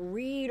she didn't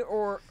read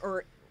or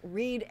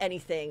read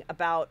anything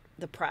about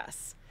the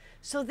press.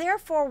 So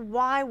therefore,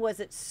 why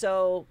was it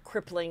so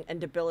crippling and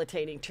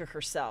debilitating to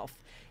herself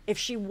if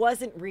she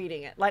wasn't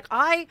reading it? Like,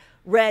 I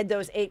read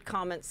those 8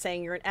 comments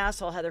saying, "You're an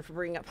asshole, Heather, for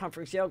bringing up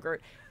Humphrey's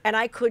Yogurt," and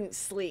I couldn't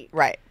sleep.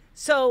 Right.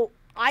 So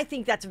I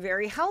think that's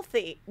very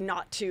healthy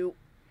not to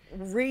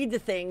read the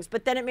things,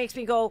 but then it makes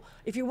me go,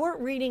 if you weren't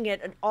reading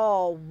it at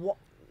all,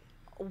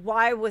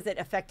 why was it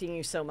affecting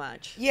you so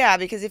much? Yeah,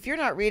 because if you're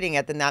not reading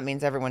it, then that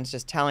means everyone's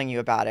just telling you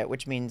about it,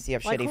 which means you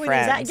have like, shitty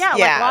friends. Yeah,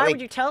 like, why would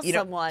you tell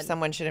someone?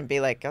 Someone shouldn't be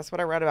like, guess what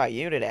I read about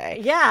you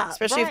today? Yeah,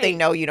 especially if they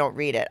know you don't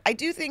read it. I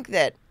do think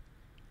that,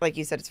 like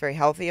you said, it's very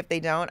healthy if they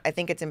don't. I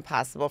think it's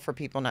impossible for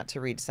people not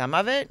to read some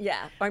of it.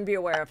 Yeah, and be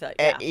aware of it.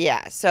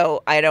 Yeah.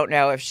 So I don't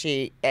know if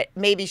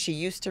maybe she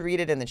used to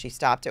read it and then she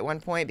stopped at one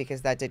point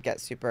because that did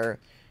get super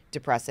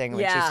depressing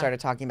when she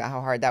started talking about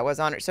how hard that was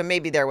on her. So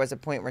maybe there was a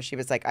point where she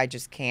was like, I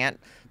just can't.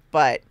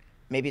 But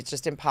maybe it's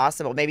just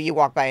impossible. Maybe you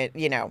walk by,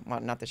 well,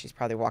 not that she's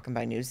probably walking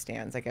by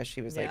newsstands. I guess she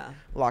was like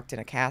locked in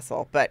a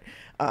castle. But,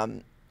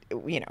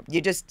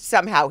 you just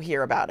somehow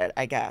hear about it,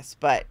 I guess.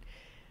 But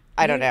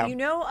I don't know. You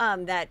know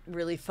that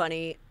really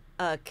funny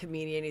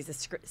comedian, he's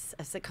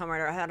a sitcom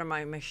writer I had on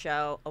my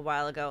show a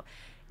while ago,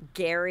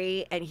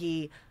 Gary, and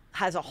he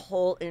has a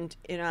whole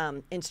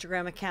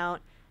Instagram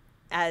account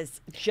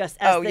as the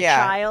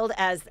child,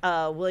 as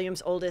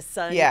William's oldest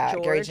son,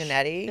 George. Gary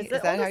Janetti.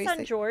 Is that how you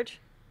say?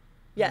 George?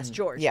 Yes,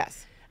 George.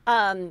 Yes.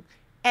 And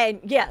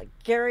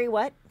Gary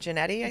what?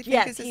 Janetti, I think.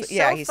 Yes, he's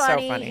so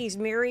funny. He's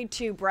married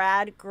to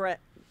Brad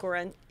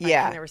Goren.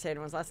 Yeah. I can never say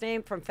anyone's last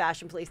name, from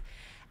Fashion Police.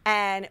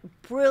 And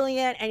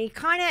brilliant, and he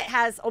kind of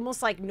has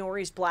almost like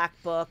Nori's Black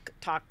Book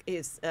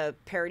is a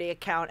parody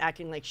account,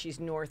 acting like she's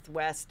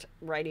Northwest,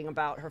 writing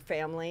about her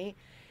family.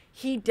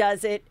 He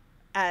does it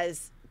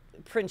as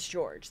Prince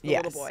George, the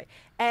little boy,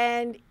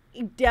 and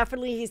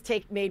he's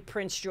made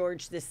Prince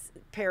George this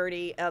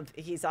parody of,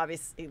 he's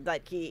obviously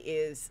like he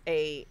is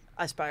a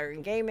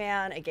aspiring gay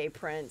man, a gay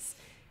prince.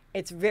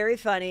 It's very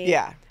funny.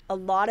 Yeah, a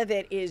lot of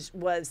it is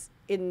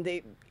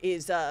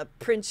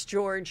Prince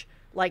George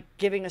like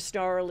giving a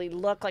snarly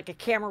look, like a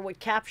camera would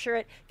capture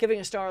it, giving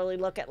a snarly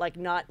look at like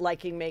not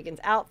liking Megan's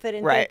outfit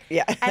and right.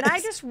 Yeah, and I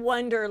just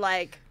wonder,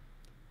 like,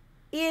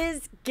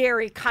 is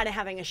Gary kind of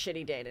having a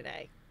shitty day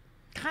today?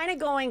 Kind of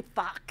going,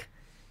 fuck,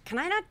 can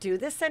I not do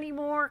this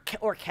anymore?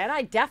 Or can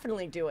I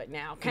definitely do it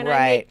now? Can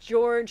I make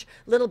George,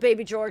 little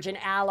baby George, an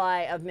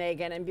ally of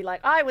Megan and be like,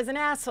 I was an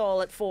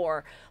asshole at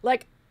 4?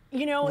 Like,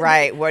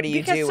 right, what do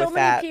you do with that? Because so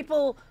many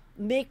people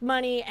make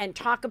money and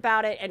talk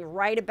about it and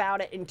write about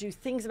it and do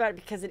things about it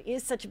because it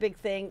is such a big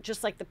thing,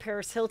 just like the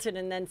Paris Hilton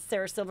and then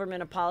Sarah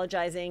Silverman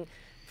apologizing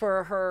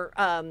for her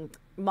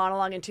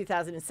monologue in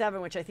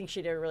 2007, which I think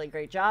she did a really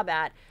great job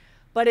at.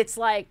 But it's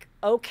like,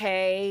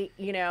 okay,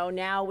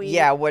 now we...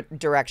 Yeah, what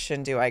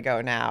direction do I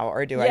go now?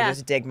 Or do I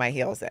just dig my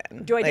heels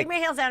in? Do I dig my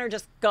heels in or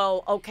just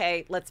go,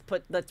 okay, let's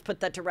put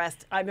that to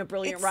rest. I'm a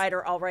brilliant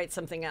writer. I'll write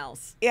something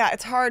else. Yeah,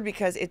 it's hard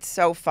because it's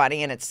so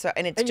funny and it's so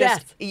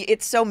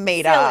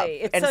made up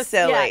and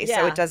silly.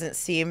 So it doesn't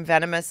seem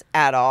venomous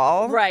at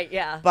all. Right,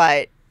 yeah.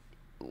 But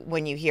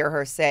when you hear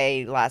her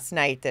say last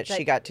night that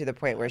she got to the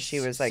point where she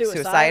was like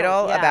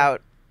suicidal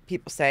about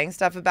people saying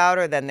stuff about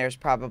her, then there's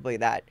probably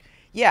that...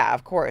 Yeah,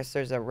 of course.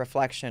 There's a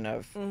reflection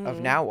of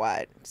now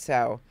what.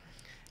 So,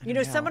 You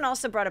know, someone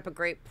also brought up a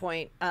great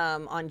point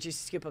on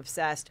Juicy Scoop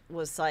Obsessed,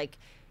 was like,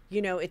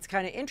 you know, it's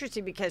kind of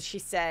interesting because she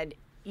said,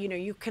 you know,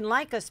 you can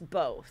like us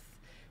both.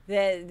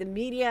 The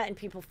media and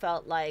people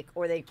felt like,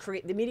 or the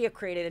media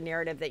created a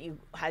narrative that you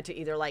had to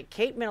either like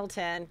Kate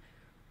Middleton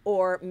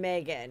or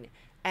Megan,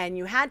 and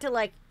you had to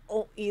like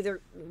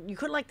either, you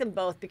couldn't like them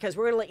both because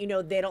we're gonna let you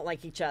know they don't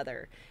like each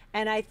other.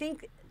 And I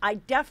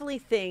definitely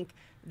think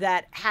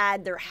that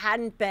had there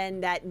hadn't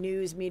been that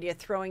news media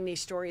throwing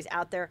these stories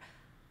out there,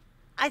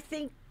 I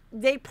think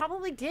they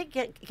probably did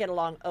get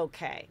along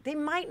okay. They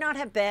might not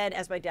have been,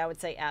 as my dad would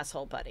say,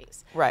 asshole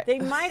buddies. Right. They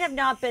might have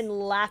not been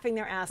laughing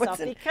their ass off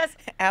because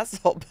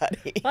asshole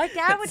buddy. My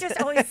dad would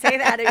just always say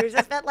that. It was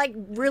just that like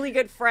really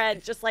good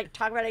friends, just like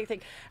talk about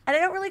anything. And I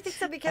don't really think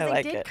so because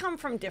they did come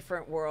from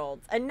different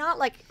worlds, and not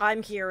like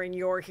I'm here and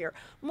you're here.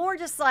 More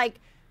just like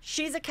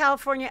she's a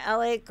California,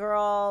 LA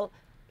girl.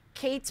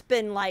 Kate's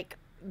been like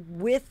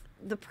with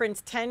the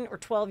prince 10 or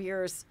 12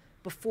 years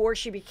before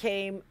she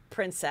became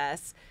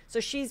princess. So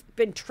she's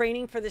been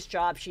training for this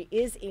job. She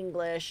is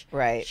English.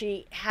 Right.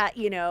 She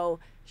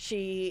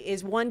she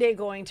is one day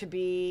going to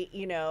be,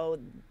 you know,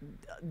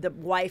 the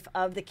wife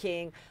of the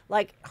king.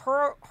 Like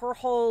her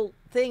whole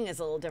thing is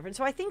a little different.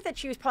 So I think that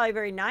she was probably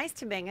very nice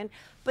to Megan,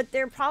 but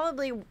they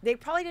probably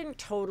didn't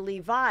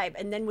totally vibe.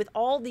 And then with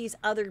all these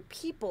other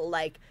people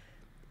like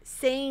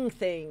saying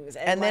things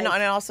and then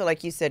and also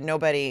like you said,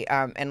 nobody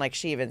and like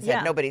she even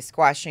said nobody's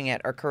squashing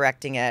it or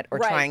correcting it or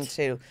trying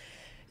to,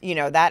 you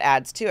know, that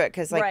adds to it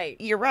because like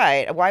you're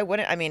right. Why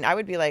wouldn't I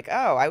would be like,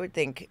 oh, I would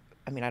think,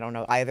 I mean, I don't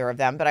know either of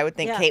them, but I would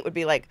think Kate would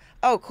be like,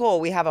 oh, cool,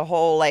 we have a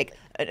whole like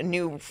a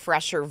new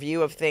fresher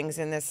view of things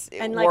in this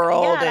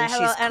world, and she's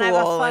cool, and I have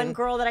a fun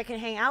girl that I can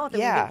hang out with.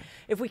 Yeah.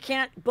 If we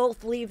can't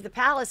both leave the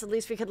palace, at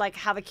least we could like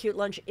have a cute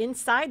lunch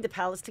inside the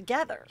palace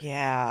together.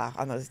 Yeah,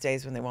 on those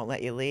days when they won't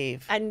let you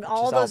leave, and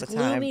all those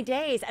gloomy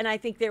days. And I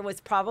think there was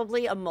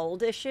probably a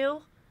mold issue.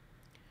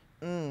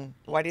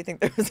 Why do you think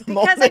there was a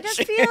mold issue? Because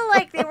I just feel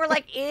like they were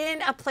like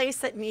in a place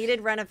that needed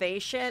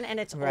renovation, and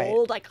it's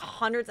old, like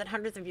hundreds and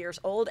hundreds of years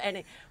old,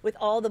 and with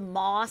all the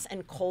moss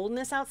and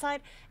coldness outside.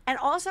 And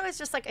also, it's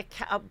just like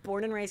a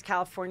born and raised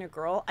California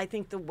girl. I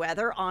think the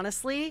weather,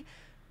 honestly,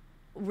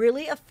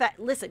 really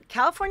listen,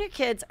 California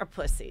kids are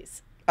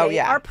pussies. They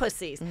are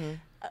pussies.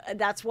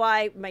 That's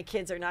why my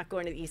kids are not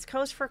going to the East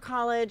Coast for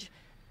college.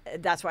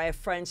 That's why I have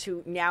friends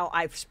who now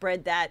I've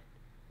spread that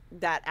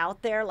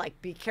out there,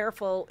 like be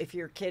careful if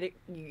your kid,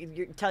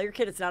 you tell your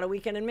kid it's not a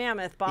weekend in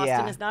Mammoth.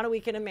 Boston is not a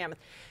weekend in Mammoth.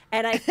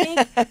 And I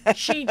think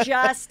she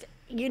just,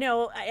 you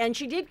know, and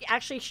she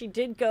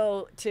did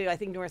go to, I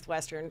think,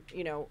 Northwestern,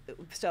 you know,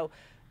 so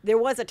there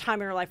was a time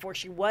in her life where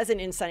she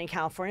wasn't in sunny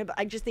California, but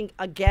I just think,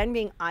 again,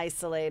 being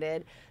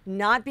isolated,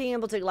 not being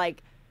able to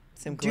like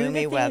some do the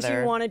things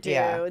weather you want to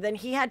do. Then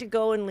he had to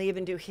go and leave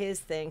and do his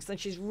things. Then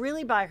she's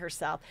really by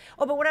herself.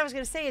 Oh, but what I was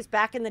going to say is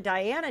back in the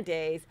Diana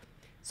days,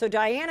 so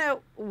Diana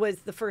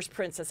was the first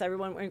princess.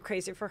 Everyone went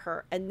crazy for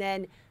her. And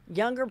then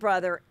younger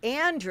brother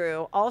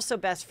Andrew, also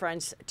best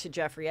friends to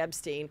Jeffrey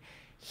Epstein,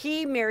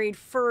 he married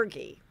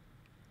Fergie.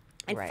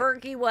 And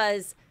Fergie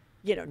was,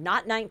 you know,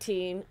 not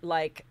 19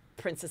 like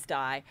Princess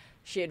Di.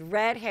 She had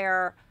red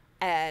hair.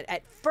 And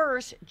at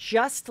first,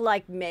 just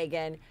like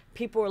Megan,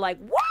 people were like,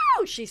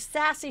 whoa, she's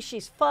sassy,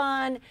 she's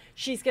fun,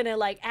 she's going to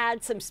like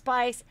add some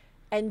spice.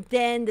 And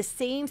then the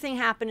same thing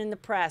happened in the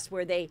press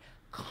where they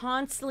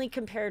constantly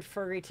compared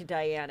Fergie to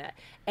Diana,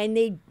 and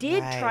they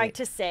did try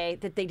to say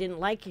that they didn't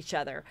like each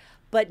other,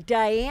 but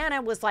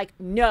Diana was like,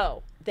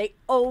 no, they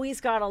always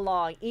got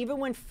along, even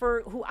when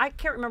who I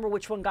can't remember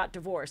which one got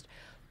divorced,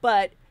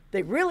 but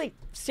they really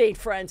stayed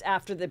friends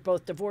after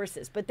both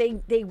divorces. But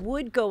they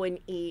would go and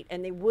eat,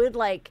 and they would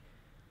like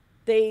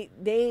the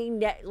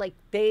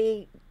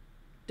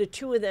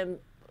two of them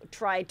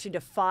tried to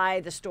defy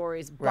the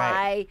stories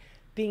by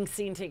being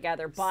seen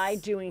together, by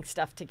doing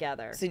stuff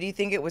together. So do you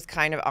think it was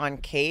kind of on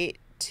Kate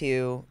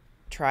to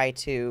try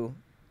to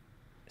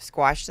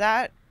squash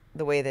that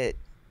the way that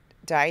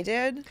Di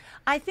did?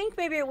 I think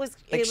maybe it was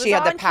like it she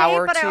was had on the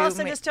power Kate, but to I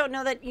also just don't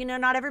know that, you know,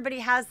 not everybody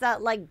has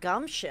that like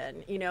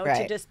gumption, you know,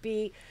 to just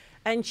be.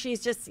 And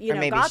she's just, you know,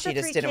 maybe got she the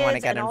just three didn't kids, want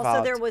to get and involved.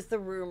 Also there was the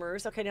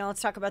rumors. Okay, now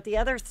let's talk about the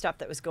other stuff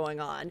that was going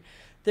on.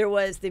 There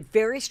was the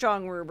very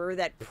strong rumor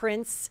that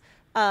Prince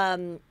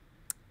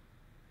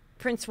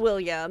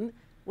William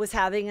was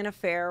having an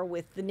affair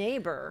with the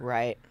neighbor.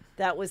 Right.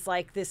 That was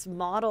like this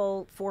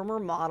model, former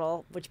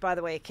model, which by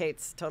the way,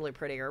 Kate's totally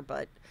prettier,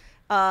 but,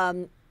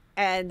 and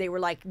they were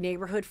like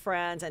neighborhood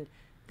friends, and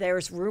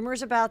there's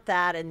rumors about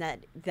that, and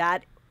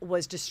that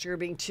was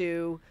disturbing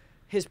to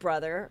his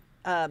brother,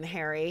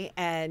 Harry.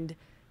 And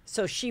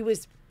so she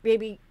was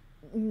maybe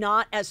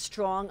not as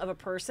strong of a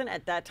person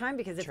at that time,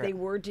 because if they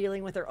were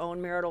dealing with their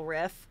own marital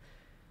riff,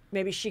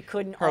 maybe she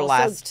couldn't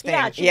last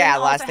thing. She didn't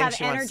also have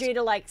energy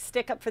to like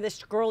stick up for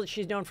this girl that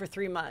she's known for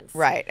 3 months.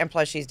 Right. And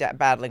plus she's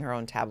battling her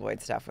own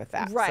tabloid stuff with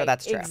that. Right. So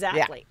that's true.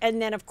 Exactly. Yeah.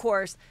 And then of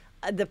course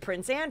the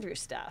Prince Andrew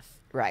stuff.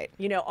 Right.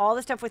 You know, all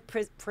the stuff with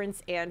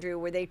Prince Andrew,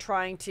 were they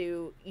trying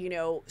to, you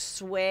know,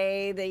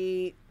 sway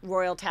the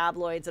royal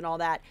tabloids and all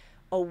that?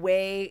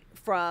 away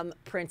from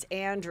Prince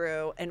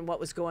Andrew and what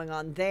was going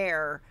on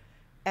there.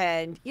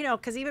 And, you know,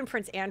 because even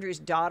Prince Andrew's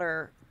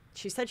daughter,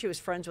 she said she was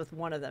friends with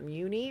one of them,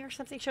 Uni or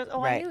something. She goes,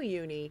 oh, I knew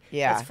Uni.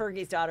 Yeah. That's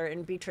Fergie's daughter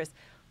and Beatrice.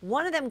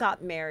 One of them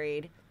got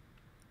married.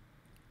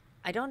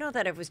 I don't know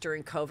that it was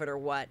during COVID or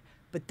what,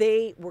 but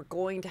they were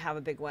going to have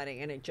a big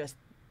wedding, and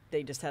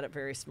they just had it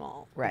very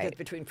small. Right. Because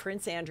between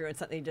Prince Andrew and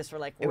something, they just were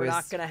like, we're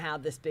not going to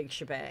have this big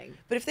shebang.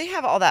 But if they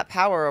have all that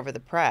power over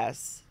the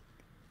press,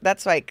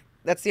 that's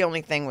the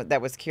only thing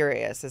that was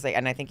curious. Is like,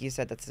 and I think you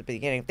said that's the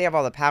beginning. If they have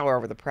all the power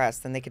over the press,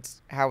 then they could.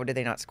 How did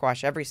they not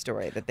squash every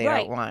story that they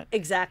don't want?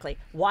 Exactly.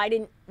 Why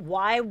didn't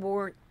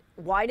the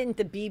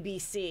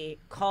BBC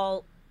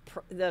call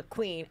the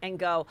Queen and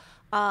go,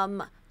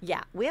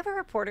 yeah, we have a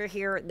reporter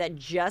here that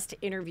just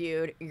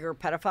interviewed your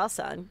pedophile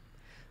son,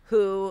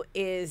 who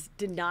is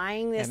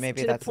denying this. Yeah,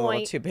 maybe to that's the point, a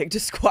little too big to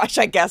squash,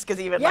 I guess,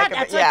 because even I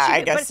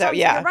guess so.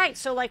 Yeah, you're right.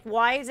 So like,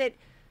 why is it?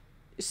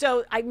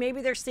 So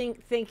maybe they're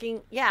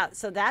thinking, yeah.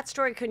 So that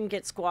story couldn't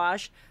get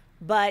squashed,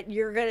 but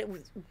you're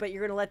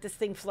gonna let this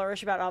thing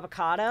flourish about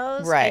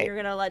avocados, right? And you're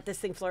gonna let this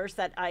thing flourish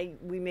that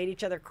we made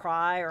each other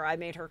cry, or I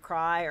made her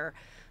cry, or,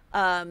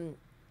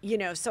 you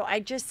know. So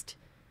I just.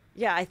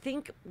 Yeah, I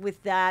think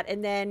with that,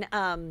 and then,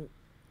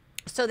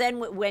 so then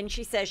when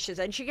she says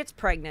then she gets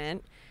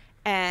pregnant,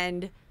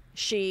 and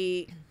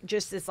she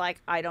just is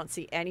like, I don't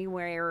see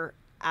anywhere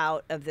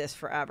out of this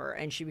forever,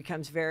 and she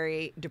becomes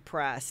very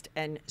depressed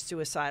and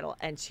suicidal,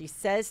 and she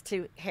says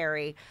to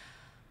Harry,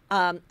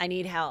 I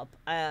need help.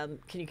 Can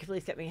you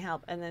please get me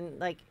help? And then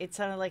like it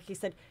sounded like he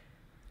said,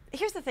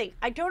 here's the thing,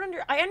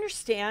 I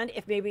understand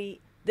if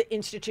maybe the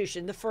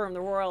institution, the firm, the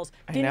royals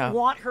didn't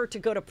want her to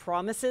go to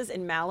Promises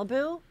in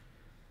Malibu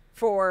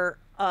for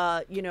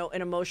you know,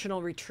 an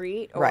emotional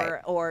retreat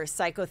or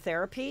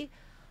psychotherapy,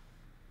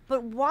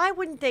 but why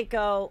wouldn't they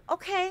go,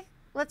 okay,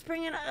 let's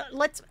bring in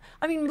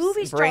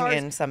movie stars bring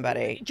in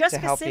somebody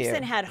Jessica to help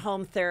Simpson you. had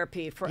home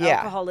therapy for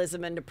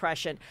alcoholism and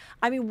depression.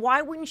 I mean,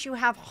 why wouldn't you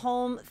have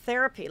home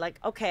therapy? Like,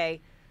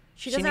 okay,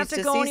 she doesn't have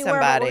to go anywhere,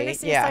 but we're going to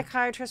see a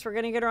psychiatrist, we're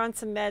going to get her on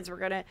some meds,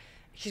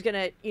 she's going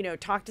to, you know,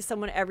 talk to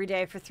someone every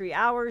day for 3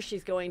 hours.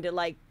 She's going to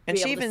like, and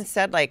she even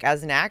said, like,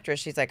 as an actress,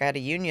 she's like, I had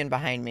a union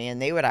behind me,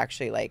 and they would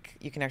actually like,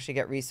 you can actually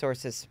get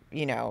resources,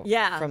 you know,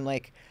 from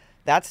like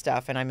that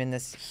stuff. And I'm in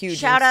this huge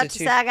shout out to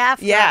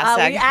SAG-AFTRA.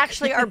 Yeah, we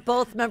actually are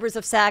both members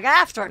of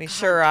SAG-AFTRA. We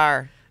sure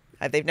are.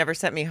 They've never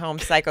sent me home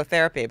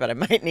psychotherapy, but I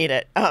might need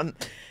it.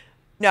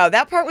 No,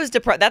 that part was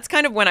that's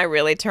kind of when I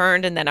really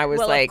turned, and then I was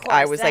like,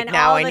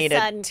 now I need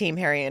a Team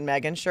Harry and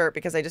Meghan shirt,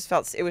 because I just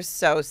felt it was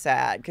so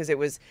sad, because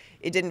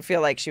it didn't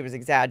feel like she was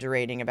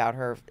exaggerating about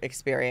her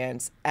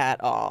experience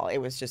at all. It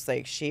was just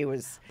like she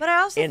was but I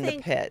also in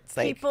think the pits.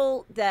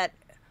 People that,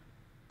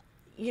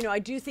 you know, I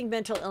do think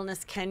mental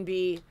illness can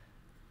be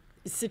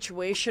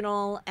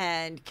situational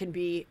and can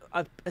be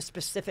a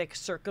specific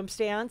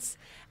circumstance,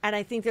 and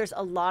I think there's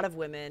a lot of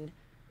women,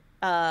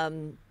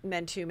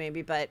 men too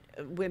maybe, but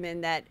women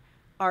that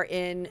are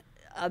in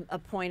a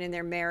point in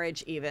their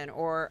marriage even,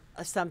 or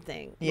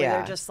something where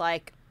they're just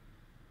like,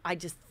 I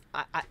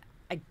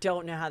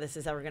don't know how this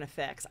is ever going to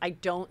fix. I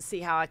don't see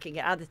how I can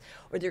get out of this,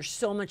 or there's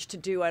so much to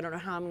do. I don't know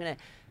how I'm going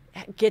to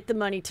get the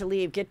money to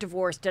leave, get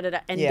divorced, and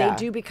they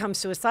do become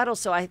suicidal.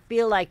 So I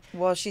feel like,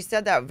 well, she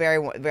said that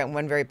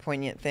one very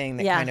poignent thing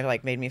that kind of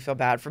like made me feel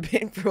bad for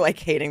like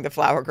hating the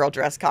flower girl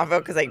dress combo,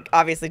 because I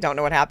obviously don't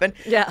know what happened.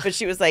 Yeah. But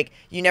she was like,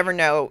 you never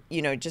know,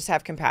 you know, just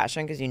have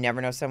compassion, because you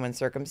never know someone's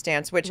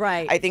circumstance. Which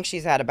I think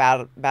she's had a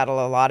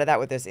battle a lot of that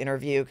with this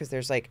interview, because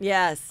there's like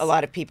a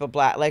lot of people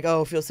like,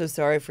 oh, feel so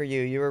sorry for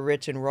you. You were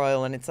rich and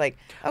royal, and it's like,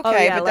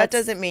 okay, but that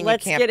doesn't mean you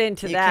can't. Let's get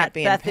into that. Can't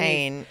be Bethany, in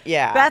pain.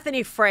 Yeah.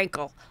 Bethany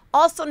Frankel.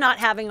 Also not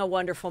having a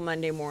wonderful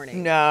Monday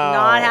morning. No.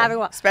 Not having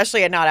one.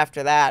 Especially not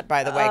after that,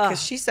 by the way,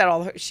 because she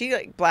said she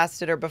like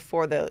blasted her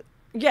before the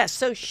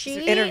so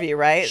she interview,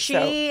 right?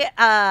 She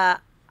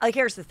like,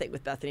 here's the thing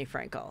with Bethany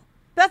Frankel.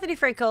 Bethany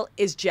Frankel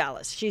is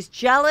jealous. She's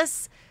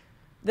jealous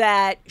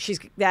that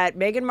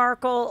Megan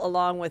Markle,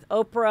 along with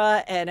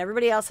Oprah and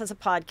everybody else, has a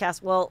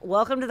podcast. Well,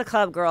 welcome to the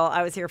club, girl.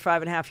 I was here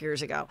 5.5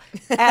 years ago.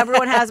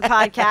 Everyone has a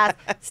podcast.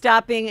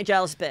 Stop being a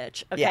jealous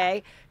bitch, okay?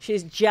 Yeah.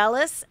 She's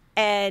jealous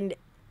and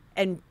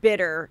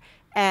bitter,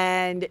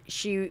 and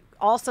she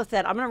also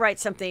said, I'm going to write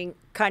something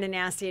kind of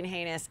nasty and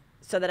heinous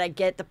so that I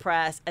get the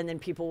press, and then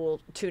people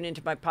will tune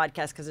into my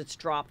podcast because it's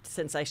dropped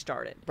since I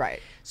started. Right.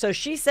 So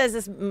she says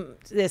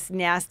this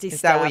nasty stuff.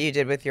 Is that what you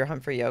did with your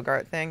Humphrey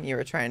Yogart thing? You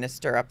were trying to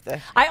stir up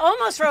the... I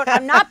almost wrote,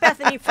 I'm not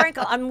Bethany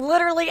Frankel. I'm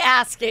literally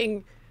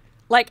asking,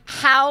 like,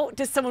 how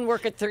does someone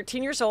work at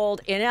 13 years old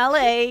in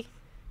L.A.,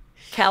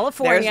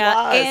 California,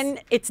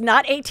 and it's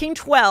not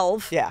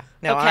 1812. Yeah.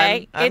 No,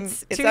 okay.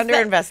 It's under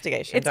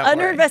investigation. It's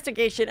under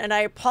investigation, and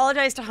I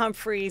apologize to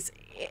Humphreys,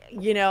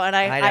 you know, and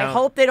I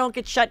hope they don't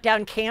get shut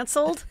down,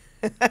 canceled.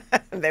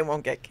 They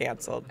won't get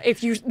canceled.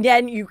 If you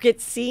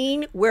get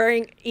seen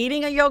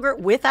eating a yogurt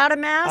without a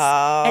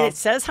mask, and it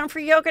says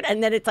Humphrey Yogurt,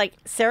 and then it's like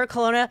Sarah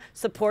Colonna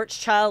supports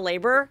child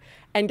labor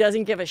and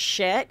doesn't give a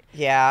shit.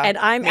 Yeah. And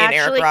I'm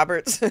Eric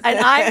Roberts. and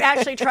I'm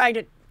actually trying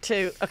to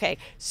okay,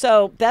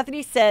 so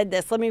Bethany said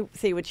this. Let me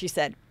see what she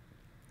said.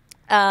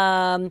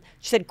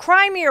 She said,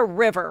 "Cry me a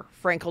river,"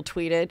 Frankel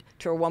tweeted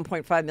to her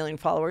 1.5 million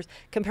followers,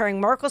 comparing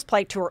Markle's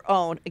plight to her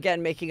own,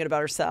 again, making it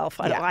about herself.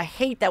 I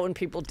hate that when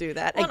people do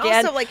that. Well,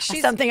 again, also, like,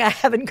 she's something I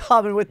have in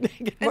common with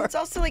Megan Markle. And it's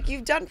also like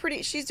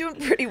she's doing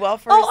pretty well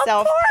for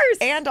herself. Of course.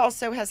 And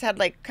also has had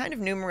like kind of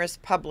numerous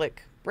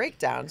public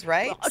breakdowns,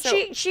 right?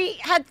 Well, she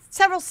had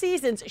several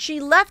seasons. She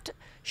left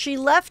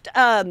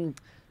So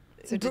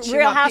did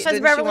Real Housewives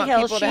of Beverly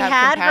Hills. People She to have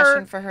had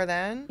compassion for her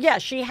then? Yeah,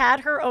 she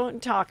had her own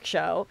talk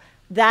show.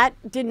 That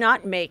did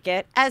not make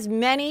it, as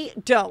many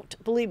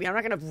don't. Believe me, I'm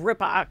not going to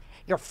rip out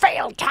your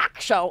failed talk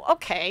show.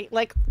 Okay,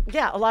 like,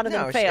 yeah, a lot of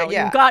them failed.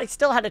 Yeah. You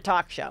still had a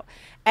talk show.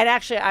 And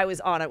actually, I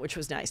was on it, which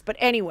was nice. But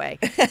anyway,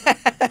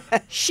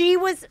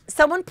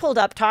 someone pulled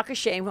up, Talk of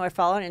Shame, who I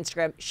follow on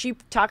Instagram.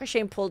 Talk of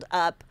Shame pulled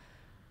up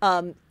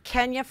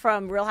Kenya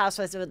from Real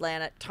Housewives of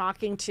Atlanta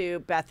talking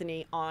to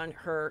Bethany on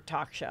her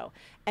talk show.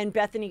 And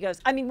Bethany goes,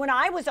 I mean, when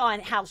I was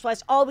on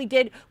Housewives, all we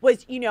did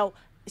was,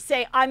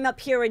 say I'm up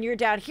here and you're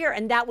down here,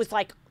 and that was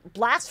like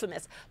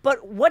blasphemous.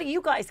 But what are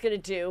you guys going to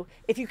do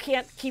if you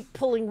can't keep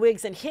pulling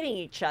wigs and hitting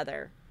each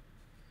other?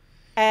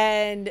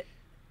 And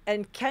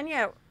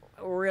Kenya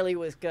really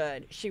was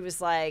good. She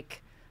was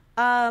like,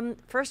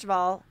 first of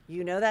all,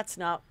 that's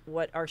not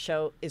what our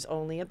show is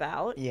only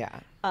about. Yeah.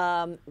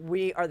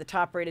 We are the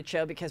top rated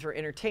show because we're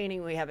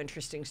entertaining. We have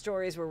interesting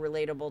stories. We're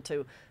relatable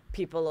to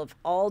people of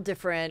all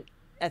different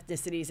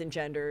ethnicities and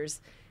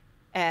genders.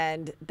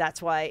 And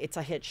that's why it's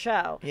a hit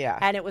show. Yeah.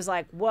 And it was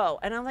like, whoa.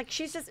 And I'm like,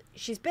 she's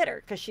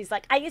bitter because she's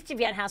like, I used to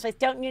be on Housewives,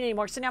 don't need it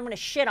anymore, so now I'm going to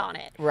shit on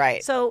it.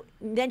 Right. So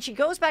then she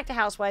goes back to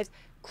Housewives,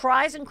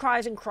 cries and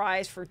cries and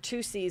cries for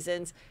 2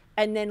 seasons,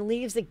 and then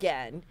leaves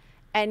again.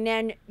 And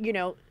then,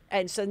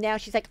 and so now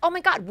she's like, oh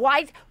my God,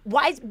 why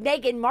is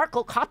Megan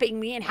Markle copying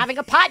me and having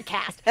a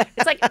podcast?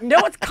 It's like,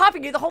 no one's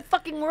copying you. The whole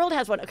fucking world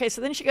has one. Okay,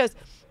 so then she goes,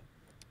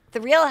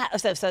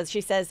 so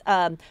she says,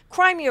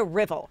 cry me a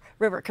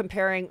river,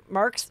 comparing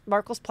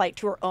Markle's plight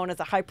to her own as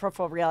a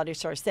high-profile reality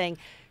star, saying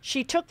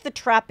she took the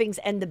trappings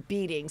and the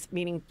beatings,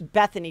 meaning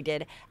Bethany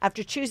did,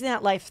 after choosing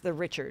that life for the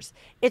Richards.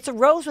 It's a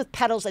rose with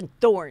petals and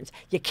thorns.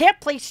 You can't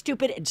play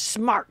stupid and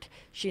smart.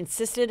 She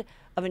insisted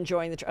of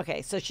enjoying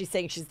okay, so she's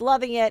saying she's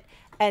loving it,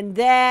 and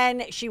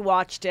then she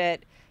watched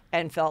it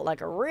and felt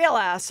like a real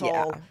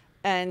asshole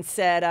and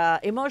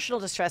said, emotional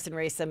distress and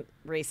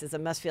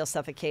racism must feel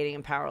suffocating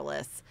and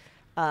powerless.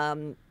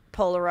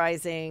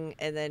 Polarizing,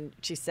 and then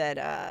she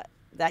said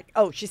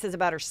she says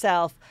about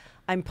herself,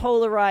 I'm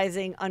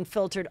polarizing,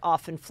 unfiltered,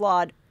 often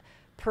flawed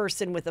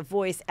person with a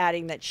voice,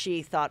 adding that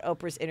she thought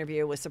Oprah's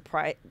interview was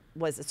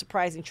a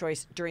surprising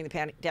choice during the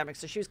pandemic.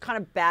 So she was kind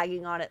of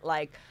bagging on it,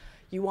 like,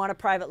 you want a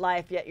private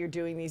life, yet you're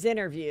doing these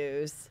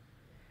interviews.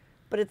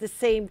 But at the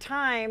same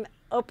time,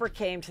 Oprah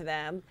came to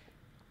them.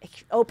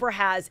 Oprah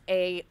has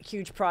a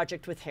huge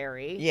project with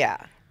Harry.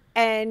 Yeah.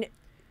 And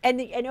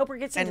Oprah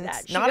gets into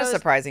that. It's not a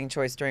surprising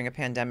choice during a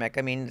pandemic.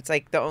 I mean, it's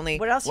like the only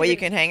way you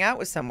can hang out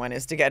with someone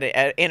is to get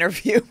an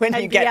interview when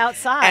you get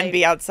outside. And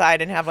be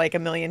outside and have like a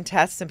million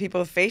tests and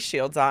people with face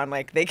shields on.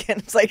 Like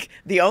it's like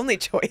the only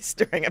choice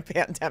during a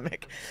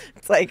pandemic.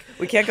 It's like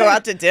we can't go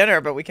out to dinner,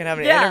 but we can have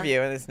an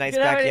interview in this nice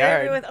backyard.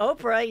 Have an interview with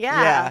Oprah,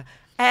 yeah.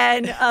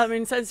 And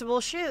in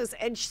sensible shoes.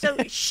 And so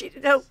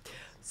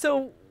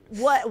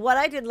What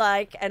I did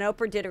like, and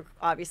Oprah did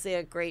obviously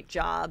a great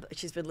job.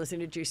 She's been listening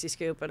to Juicy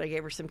Scoop, and I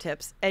gave her some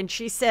tips. And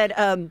she said,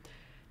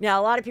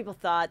 now a lot of people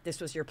thought this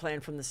was your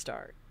plan from the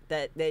start,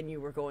 that then you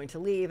were going to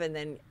leave, and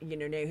then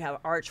now you have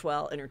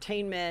Archwell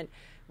Entertainment,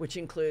 which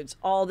includes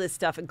all this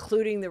stuff,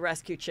 including the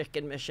Rescue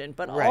Chicken Mission,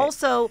 but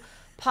also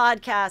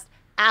podcast,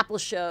 Apple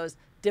shows,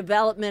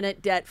 development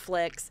at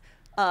Netflix,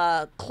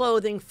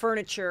 clothing,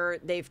 furniture.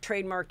 They've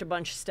trademarked a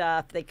bunch of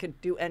stuff. They could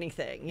do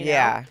anything. You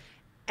know?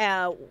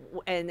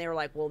 And they were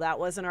like, well, that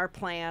wasn't our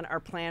plan.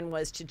 Our plan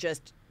was to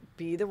just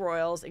be the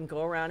Royals and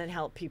go around and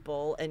help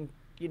people. And,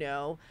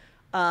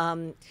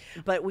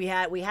 but we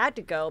had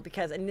to go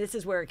because, and this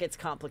is where it gets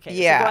complicated.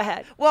 Yeah. So go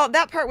ahead. Well,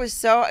 that part was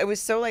so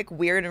like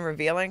weird and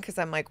revealing because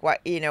I'm like, what,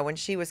 when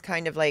she was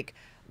kind of like,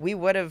 we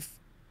would have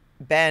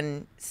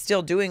been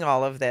still doing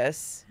all of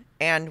this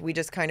and we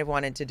just kind of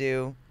wanted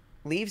to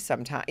leave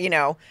sometime,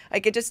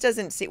 like it just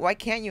doesn't see, why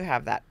can't you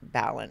have that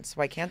balance?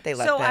 Why can't they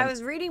let them? So I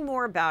was reading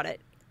more about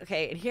it.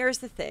 Okay, and here's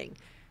the thing.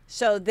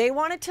 So they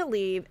wanted to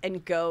leave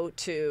and go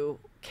to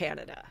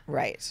Canada.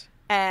 Right.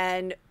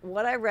 And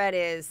what I read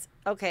is,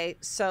 okay,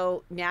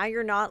 so now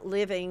you're not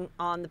living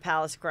on the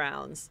palace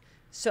grounds.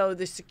 So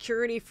the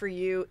security for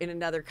you in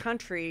another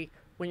country,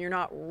 when you're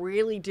not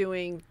really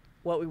doing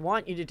what we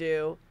want you to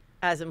do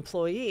as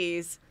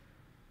employees,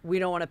 we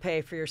don't want to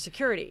pay for your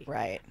security.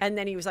 Right. And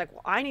then he was like,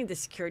 well, I need the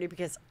security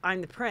because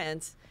I'm the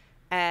prince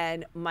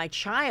and my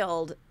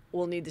child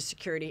will need the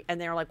security.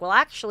 And they're like, well,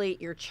 actually,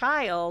 your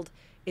child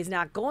is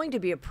not going to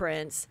be a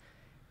prince.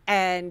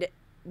 And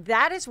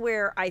that is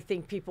where I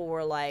think people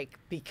were like,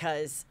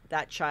 because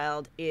that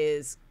child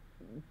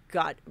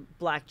got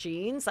black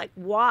genes, like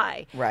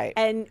why? Right.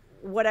 And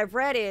what I've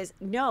read is,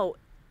 no,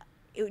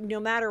 no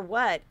matter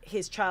what,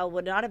 his child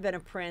would not have been a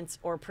prince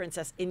or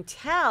princess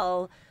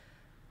until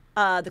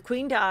the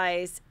queen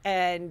dies,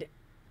 and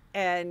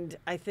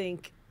I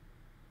think,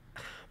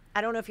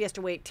 I don't know if he has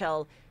to wait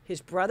till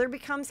his brother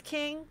becomes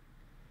king.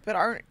 But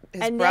aren't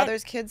his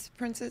brother's kids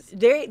princes?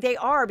 They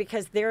are,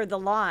 because they're the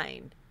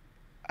line.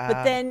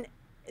 But then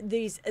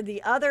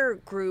the other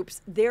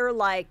groups, they're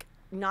like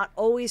not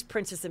always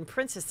princes and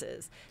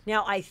princesses.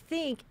 Now, I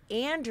think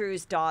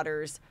Andrew's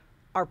daughters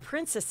are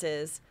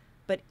princesses,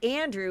 but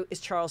Andrew is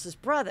Charles's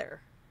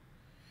brother.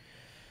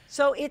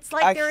 So it's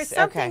like there is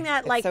something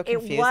that like so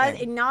it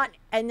was not,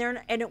 and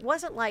it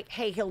wasn't like,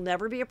 hey, he'll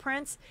never be a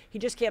prince. He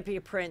just can't be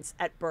a prince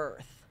at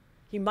birth.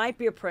 He might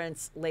be a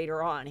prince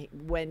later on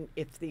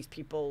if these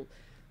people,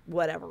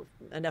 whatever,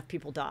 enough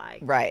people die.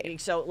 Right.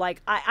 So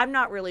like I'm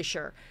not really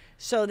sure.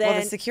 So then, well,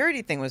 the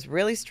security thing was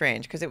really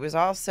strange because it was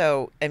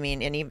also, I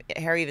mean, and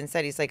Harry even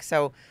said, he's like,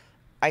 so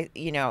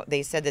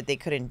they said that they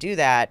couldn't do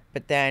that,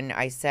 but then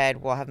I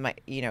said, well,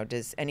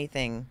 does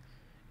anything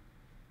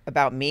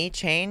about me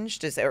change?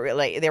 They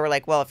were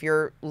like, well, if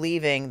you're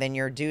leaving, then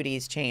your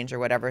duties change or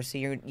whatever, so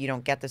you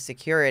don't get the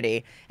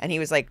security. And he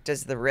was like,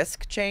 does the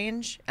risk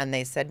change? And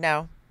they said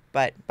no,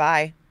 but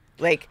bye.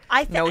 Like,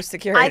 no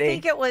security. I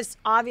think it was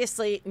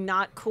obviously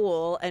not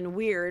cool and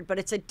weird, but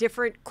it's a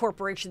different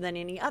corporation than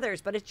any others.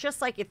 But it's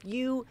just like if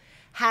you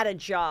had a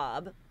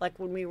job, like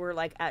when we were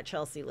like at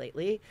Chelsea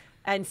lately,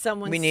 and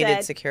someone said...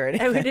 needed security.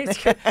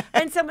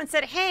 And someone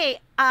said,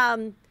 hey, I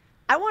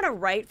want to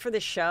write for the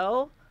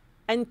show.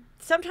 And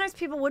sometimes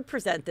people would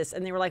present this,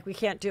 and they were like, we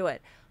can't do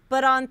it.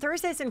 But on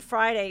Thursdays and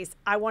Fridays,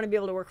 I want to be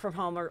able to work from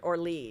home or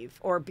leave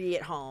or be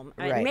at home.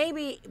 Right. And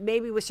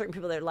maybe with certain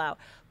people they're allowed.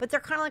 But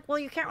they're kind of like, well,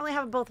 you can't really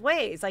have it both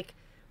ways. Like,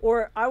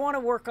 or I want to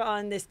work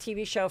on this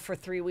TV show for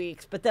 3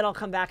 weeks, but then I'll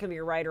come back and be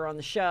a writer on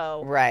the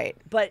show. Right.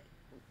 But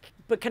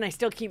can I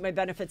still keep my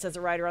benefits as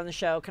a writer on the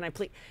show? Can I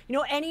please,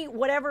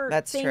 whatever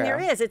That's thing true. there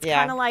is. It's Yeah.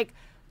 kind of like,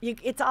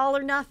 it's all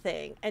or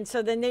nothing. And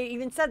so then they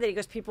even said that, he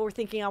goes, people were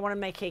thinking I want to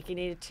make cake and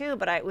eat it too.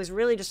 But I was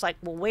really just like,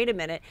 well, wait a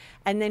minute.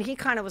 And then he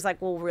kind of was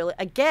like, well, really,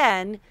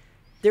 again,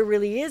 there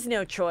really is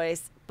no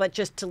choice but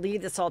just to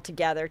leave this all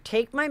together,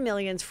 take my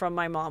millions from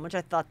my mom, which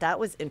I thought that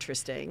was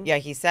interesting. Yeah,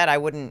 he said,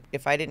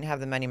 if I didn't have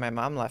the money my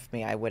mom left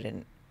me,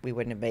 we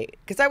wouldn't have made,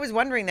 because I was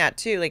wondering that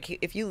too. Like,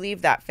 if you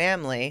leave that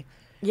family,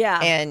 yeah,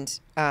 and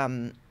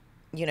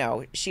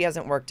she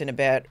hasn't worked in a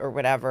bit or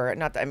whatever.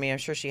 Not that, I mean, I'm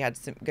sure she had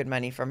some good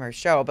money from her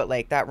show, but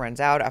like that runs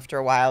out after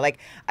a while. Like,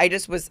 I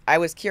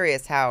was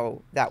curious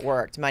how that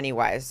worked money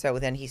wise. So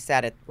then he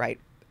said it right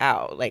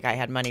out. Like, I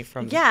had money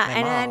from my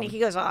mom. Then he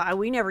goes,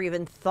 we never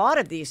even thought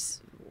of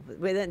these.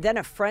 Then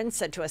a friend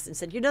said to us and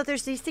said,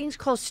 there's these things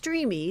called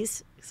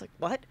streamies. He's like,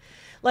 what?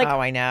 Like,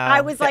 oh, I know.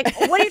 I was like,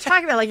 what are you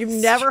talking about? Like, you've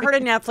never heard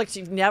of Netflix.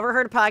 You've never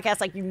heard of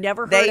podcasts. Like, you've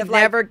never heard of,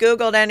 like... never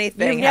Googled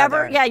anything, you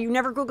never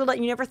Googled it.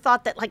 You never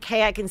thought that, like,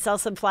 hey, I can sell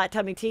some flat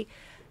tummy tea.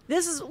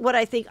 This is what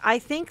I think. I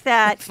think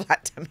that...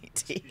 Flat tummy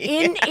tea.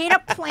 in a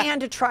plan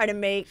to try to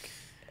make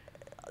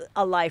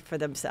a life for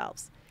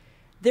themselves,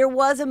 there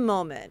was a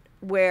moment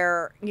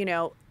where,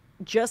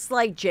 just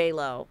like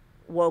J-Lo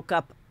woke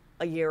up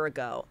a year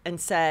ago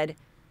and said,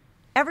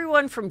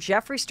 everyone from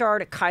Jeffree Star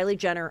to Kylie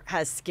Jenner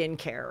has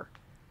skincare.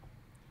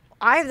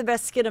 I have the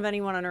best skin of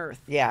anyone on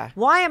earth. Yeah.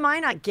 Why am I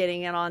not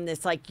getting it on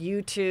this, like,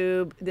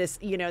 YouTube, this,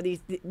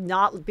 these,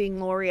 not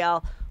being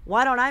L'Oreal?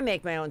 Why don't I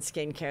make my own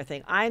skincare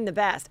thing? I'm the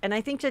best. And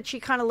I think that she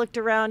kind of looked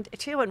around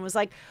too and was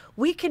like,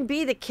 we can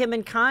be the Kim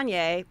and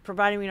Kanye,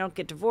 providing we don't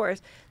get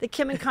divorced, the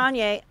Kim and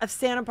Kanye of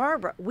Santa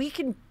Barbara. We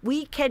can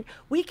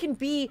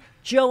be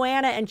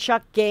Joanna and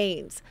Chuck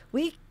Gaines.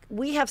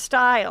 We have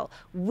style.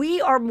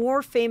 We are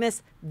more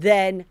famous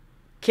than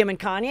Kim and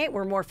Kanye.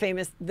 We're more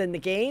famous than the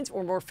Gaines.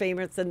 We're more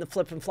famous than the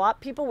Flip and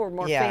Flop people. We're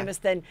more famous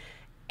than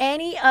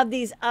any of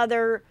these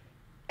other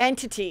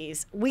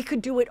entities. We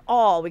could do it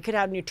all. We could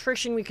have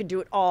nutrition. We could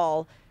do it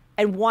all.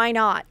 And why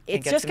not?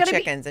 It's just going to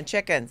be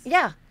chickens.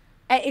 Yeah.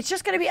 And it's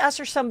just going to be us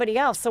or somebody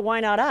else. So why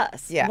not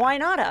us? Yeah. Why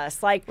not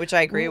us? Like, which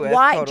I agree with.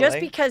 Why? Totally. Just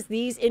because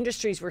these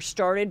industries were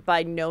started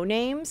by no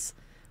names,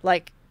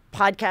 like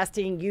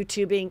podcasting,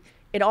 YouTubing,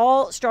 it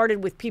all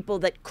started with people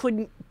that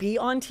couldn't be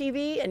on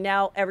TV. And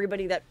now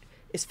everybody that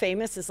is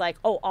famous is like,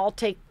 oh, I'll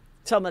take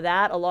some of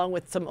that along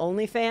with some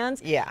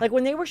OnlyFans. Yeah. Like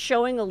when they were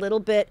showing a little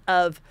bit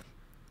of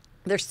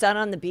their son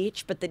on the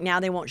beach, but that now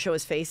they won't show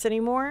his face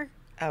anymore.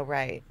 Oh,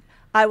 right.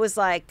 I was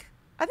like,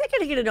 I think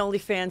I'd get an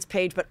OnlyFans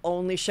page, but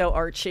only show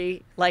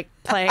Archie, like,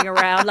 playing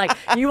around. Like,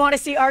 you want to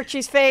see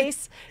Archie's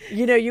face?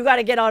 You got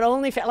to get on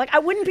OnlyFans. Like, I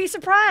wouldn't be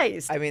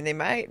surprised. I mean, they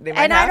might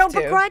and I don't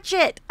begrudge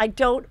it. I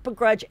don't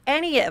begrudge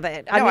any of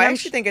it. No, I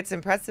actually think it's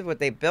impressive what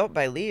they built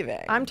by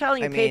leaving. I'm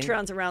telling you,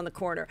 Patreon's around the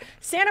corner.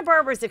 Santa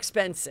Barbara's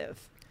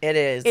expensive. It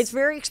is. It's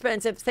very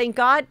expensive. Thank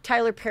God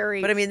Tyler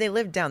Perry. But, I mean, they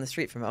lived down the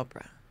street from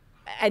Oprah.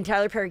 And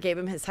Tyler Perry gave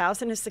him his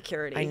house and his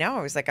security. I know.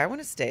 I was like, I want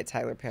to stay at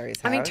Tyler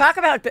Perry's house. I mean, talk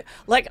about,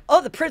 like,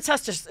 oh, the prince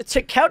has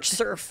to couch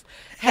surf.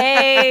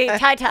 Hey,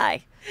 Ty.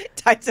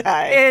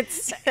 Ty.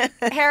 It's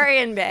Harry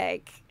and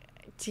Meg.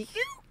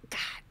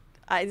 God,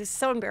 this is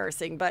so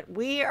embarrassing, but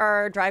we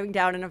are driving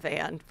down in a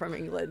van from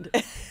England.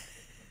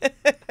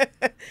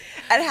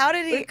 And how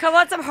did he We've come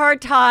on some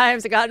hard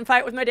times. I got in a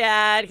fight with my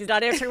dad. He's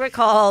not answering my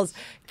calls.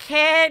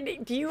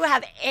 Do you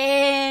have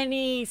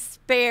any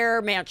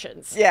spare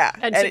mansions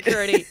and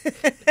security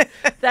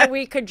that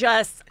we could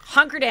just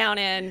hunker down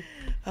in?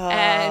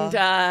 And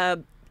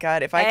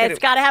God, it's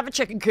got to have a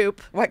chicken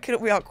coop. Why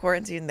couldn't we all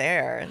quarantine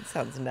there? It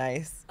sounds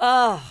nice.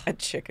 Oh, a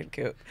chicken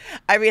coop.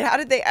 I mean, how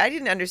did they? I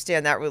didn't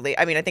understand that really.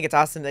 I mean, I think it's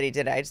awesome that he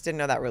did it. I just didn't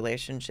know that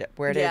relationship.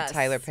 Where did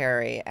Tyler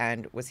Perry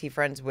and was he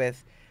friends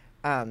with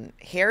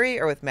Harry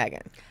or with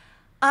Megan?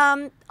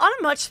 On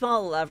a much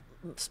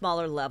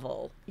smaller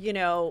level, you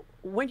know,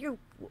 when you're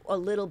a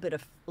little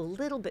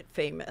bit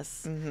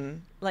famous,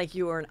 like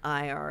you or and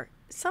I are,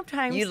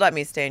 sometimes you'd let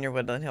me stay in your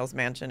Woodland Hills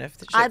mansion if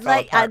the shit fell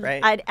apart,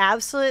 right? I'd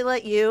absolutely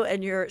let you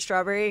and your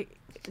strawberry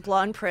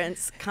blonde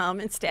prince come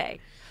and stay,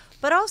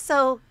 but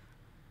also,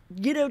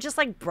 you know, just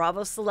like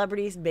Bravo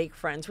celebrities make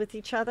friends with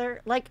each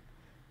other, like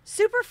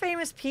super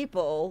famous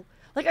people.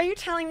 Like, are you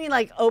telling me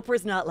like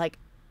Oprah's not like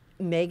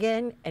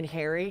Megan and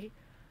Harry?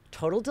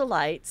 Total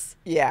delights.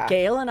 Yeah.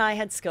 Gail and I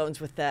had scones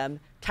with them.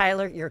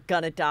 Tyler, you're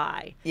gonna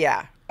die.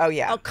 Yeah. Oh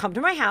yeah. I'll come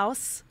to my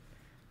house.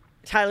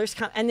 Tyler's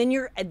come, and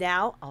then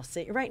now I'll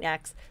sit you right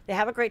next. They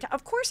have a great time.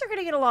 Of course, they're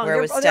gonna get along. Where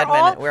was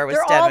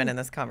Stedman in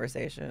this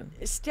conversation?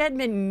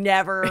 Stedman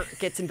never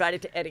gets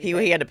invited to anything.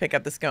 He had to pick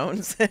up the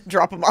scones,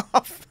 drop them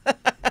off.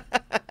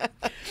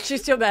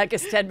 She's still mad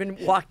because Stedman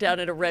walked down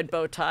in a red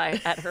bow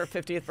tie at her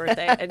 50th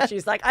birthday, and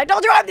she's like, "I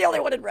told you I'm the only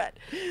one in red."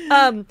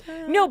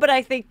 No, but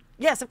I think.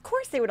 Yes, of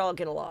course they would all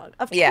get along.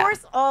 Of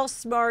course, all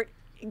smart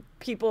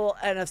people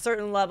and a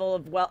certain level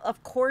of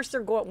of course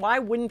they're going. Why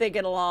wouldn't they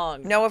get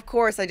along? No, of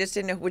course. I just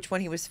didn't know which one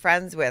he was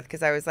friends with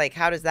because I was like,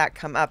 how does that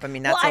come up? I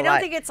mean, that's I don't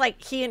think it's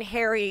like he and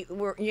Harry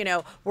were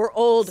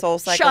old Soul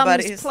Cycle chums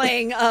buddies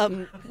playing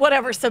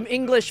some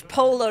English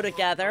polo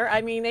together.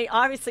 I mean, they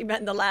obviously met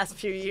in the last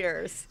few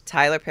years.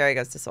 Tyler Perry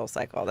goes to Soul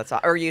Cycle. That's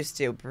all, or used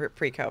to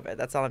pre-COVID.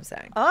 That's all I'm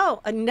saying.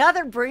 Oh,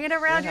 another bring it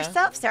around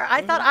yourself, Sarah.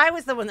 I thought I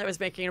was the one that was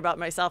making it about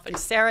myself, and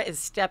Sarah is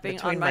stepping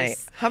Between on my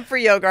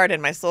Humphrey Yogart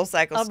and my Soul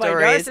Cycle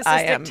stories.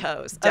 I am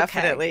toes.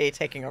 Definitely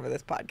taking over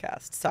this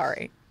podcast.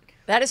 Sorry.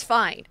 That is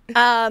fine.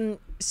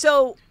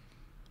 So,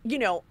 you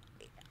know,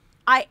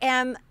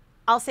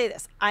 I'll say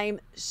this. I'm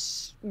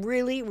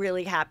really,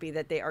 really happy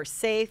that they are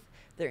safe.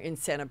 They're in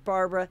Santa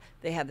Barbara.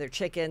 They have their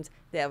chickens.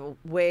 They have a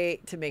way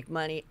to make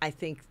money. I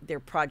think their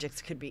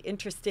projects could be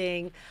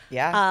interesting.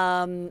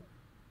 Yeah.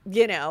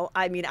 You know,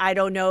 I mean, I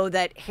don't know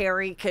that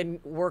Harry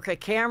can work a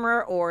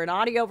camera or an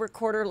audio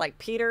recorder like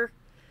Peter.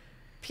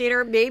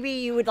 Peter, maybe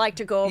you would like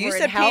to go over and help.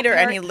 You said Peter,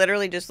 and he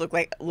literally just look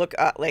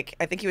up, like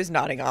I think he was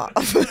nodding off.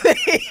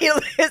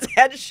 His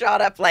head shot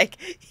up like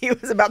he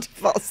was about to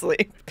fall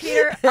asleep.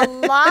 Peter, a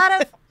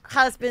lot of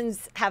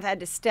husbands have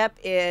had to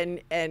step in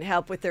and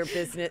help with their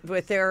business,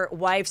 with their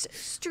wife's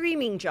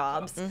streaming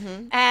jobs.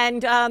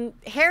 And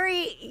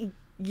Harry,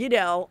 you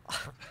know,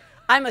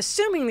 I'm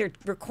assuming they're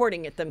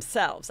recording it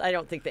themselves. I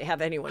don't think they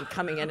have anyone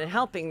coming in and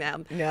helping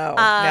them. No,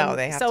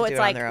 they have to do it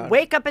on their own.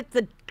 Wake up at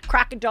the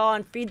crack of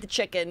dawn, feed the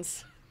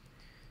chickens.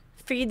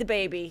 Feed the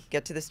baby.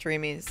 Get to the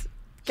streamies.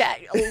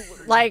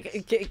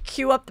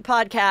 Cue up the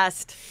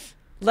podcast.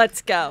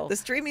 Let's go. The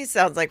streamies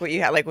sounds like what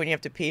you have, like when you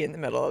have to pee in the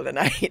middle of the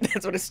night.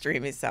 That's what a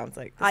streamies sounds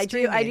like. I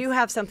do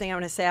have something I'm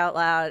going to say out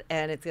loud,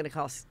 and it's going to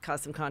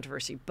cause some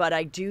controversy. But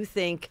I do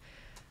think,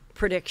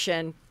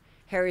 prediction,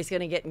 Harry's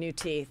going to get new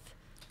teeth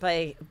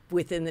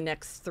within the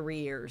next 3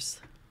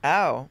 years.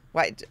 Oh,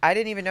 why? I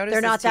didn't even notice.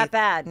 They're not that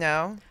bad.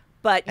 No,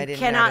 but you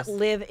cannot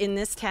live in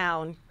this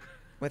town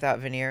without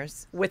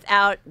veneers,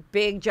 without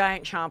big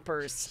giant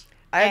chompers.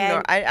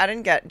 I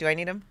didn't get. Do I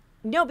need them?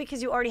 No,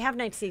 because you already have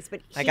nice teeth.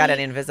 But I got an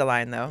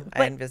Invisalign though.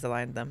 I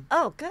Invisaligned them.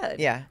 Oh, good.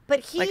 Yeah,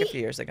 but like a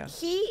few years ago.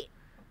 He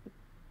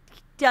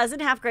doesn't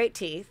have great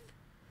teeth.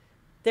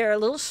 They're a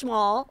little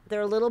small. They're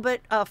a little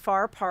bit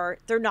far apart.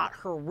 They're not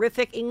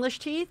horrific English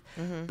teeth,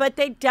 but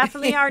they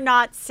definitely are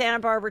not Santa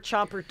Barbara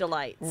chomper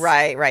delights.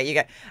 Right.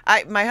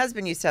 My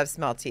husband used to have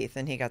small teeth,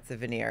 and he got the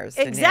veneers.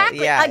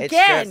 Exactly. And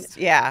Again,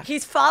 yeah,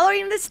 he's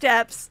following the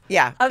steps.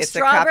 Of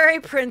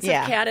Strawberry Prince of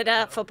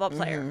Canada football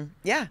player.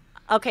 Yeah.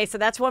 Okay, so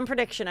that's one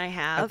prediction I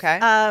have.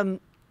 Okay.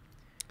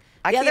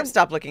 I can't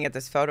stop looking at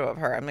this photo of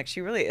her. I'm like,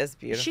 she really is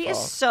beautiful. She is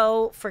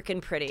so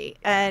freaking pretty.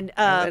 And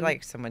I would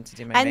like someone to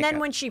do my makeup. And then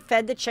when she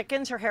fed the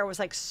chickens, her hair was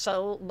like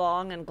so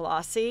long and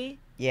glossy.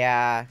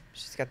 Yeah,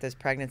 she's got those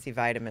pregnancy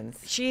vitamins.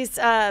 She's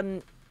I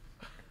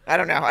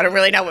don't know. I don't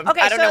really know what.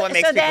 I don't know what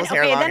makes people's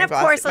hair long. Then of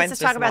glossy. course, let's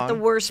just talk about the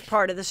worst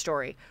part of the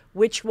story,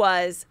 which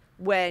was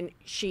when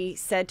she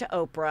said to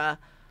Oprah,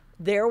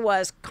 there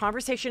was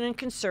conversation and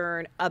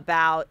concern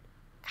about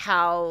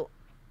how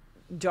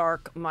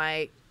dark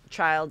my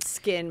child's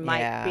skin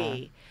might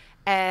be.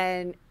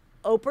 And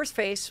Oprah's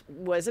face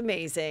was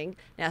amazing.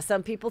 Now,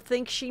 some people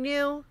think she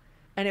knew,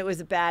 and it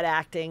was bad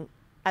acting.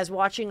 As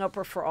watching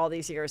Oprah for all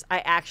these years, I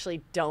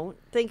actually don't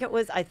think it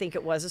was. I think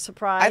it was a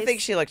surprise. I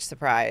think she looked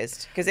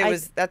surprised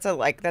because that's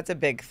a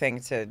big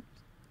thing to.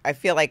 I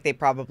feel like they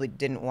probably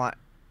didn't want.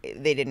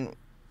 They didn't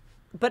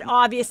But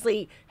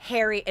obviously,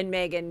 Harry and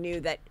Meghan knew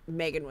that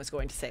Meghan was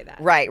going to say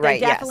that. Right, They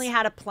yes. definitely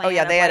had a plan. Oh,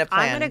 yeah, they had a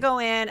plan. I'm going to go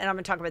in and I'm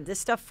going to talk about this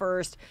stuff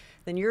first.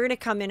 Then you're going to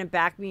come in and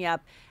back me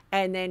up.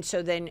 And then,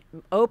 so then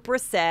Oprah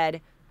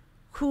said,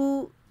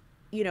 who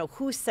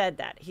said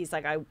that? He's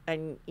like,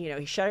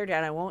 he shut her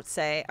down. I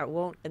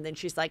won't. And then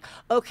she's like,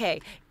 okay,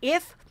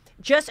 if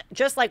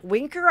just like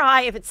wink your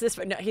eye if it's this.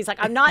 No, he's like,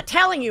 I'm not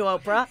telling you,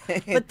 Oprah.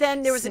 But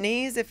then there was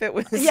sneeze if it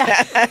was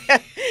Yeah.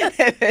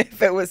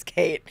 if it was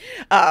Kate.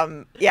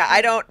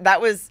 I don't.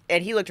 That was,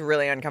 and he looked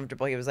really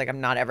uncomfortable. He was like,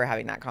 I'm not ever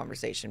having that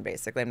conversation.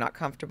 Basically, I'm not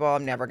comfortable.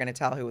 I'm never going to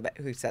tell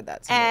who said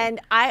that to me. And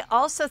I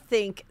also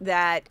think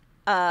that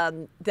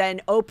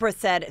then Oprah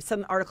said,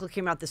 some article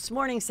came out this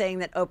morning saying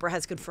that Oprah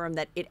has confirmed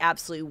that it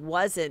absolutely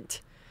wasn't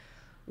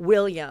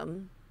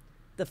William,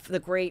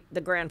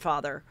 the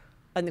grandfather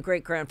and the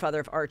great grandfather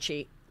of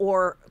Archie,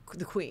 or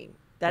the Queen.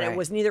 That Right. it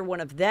was neither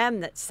one of them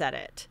that said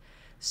it.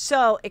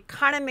 So it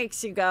kind of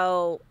makes you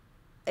go,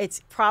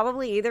 it's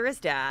probably either his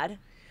dad.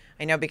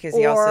 I know, because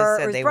he also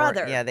said his they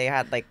brother. were. Yeah, they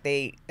had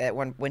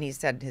when he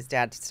said his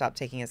dad stopped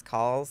taking his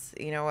calls.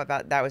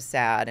 About that was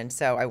sad, and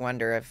so I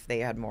wonder if they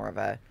had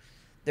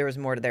there was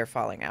more to their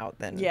falling out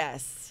than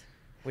Yes.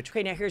 Which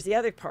Okay, now here's the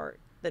other part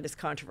that is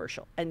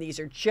controversial. And these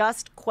are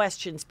just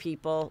questions,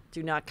 people.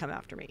 Do not come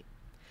after me.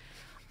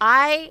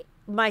 I,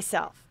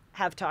 myself,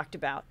 have talked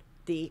about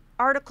the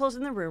articles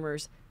and the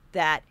rumors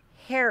that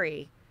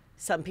Harry,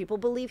 some people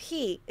believe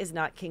he is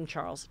not King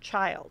Charles'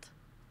 child.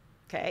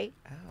 Okay?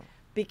 Oh.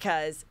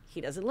 Because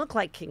he doesn't look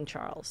like King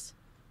Charles.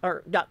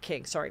 Or not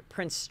King, sorry,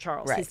 Prince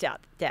Charles, Right. his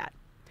dad.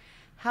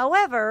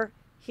 However,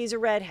 he's a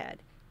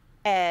redhead.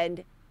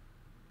 And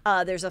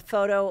there's a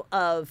photo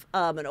of,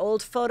 an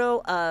old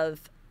photo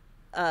of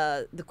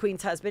the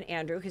Queen's husband,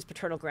 Andrew, his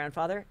paternal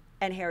grandfather,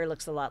 and Harry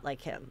looks a lot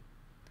like him.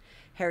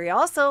 Harry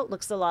also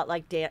looks a lot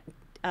like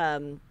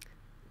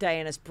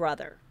Diana's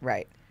brother.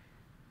 Right.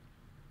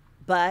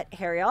 But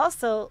Harry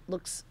also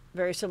looks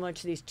very similar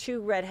to these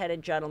two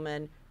redheaded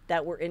gentlemen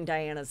that were in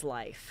Diana's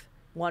life.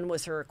 One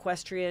was her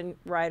equestrian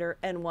rider,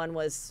 and one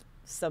was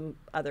some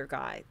other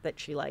guy that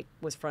she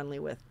was friendly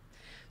with.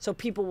 So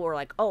people were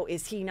like, oh,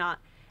 is he not?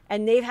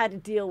 And they've had to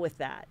deal with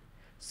that.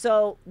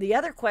 So the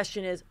other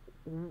question is,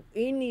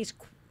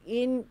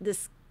 in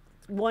this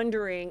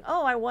wondering,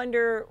 oh, I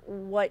wonder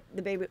what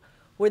the baby,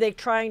 were they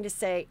trying to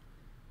say,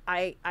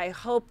 I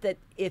hope that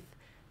if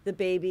the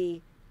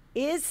baby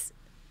is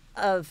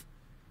of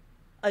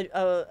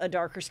a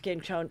darker skin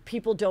tone,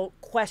 people don't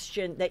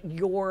question that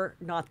you're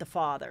not the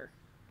father.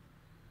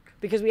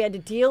 Because we had to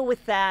deal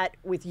with that,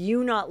 with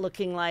you not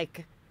looking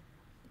like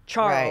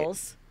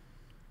Charles,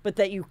 but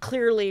that you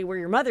clearly were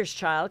your mother's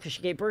child because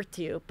she gave birth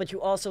to you, but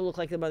you also look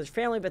like the mother's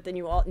family, but then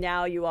you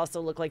also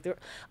look like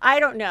I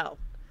don't know.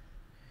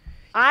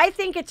 I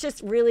think it's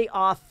just really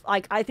off.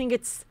 I think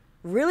it's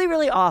really,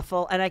 really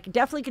awful, and I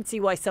definitely could see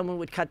why someone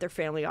would cut their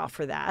family off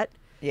for that.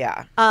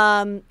 Yeah.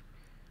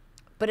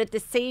 But at the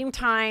same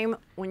time,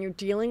 when you're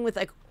dealing with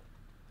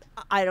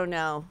I don't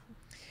know.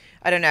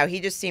 He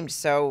just seemed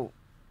so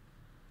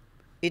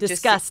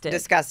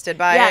disgusted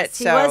by it.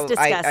 He was disgusted.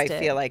 I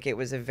feel like it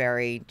was a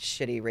very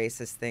shitty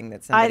racist thing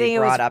that somebody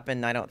brought up,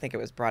 and I don't think it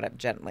was brought up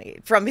gently.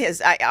 From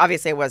his,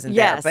 obviously I wasn't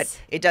there, but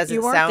it doesn't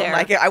sound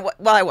like it. I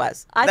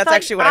was. That's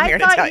actually what I'm here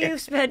to tell you. I thought you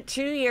spent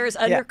 2 years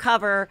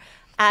undercover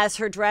as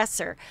her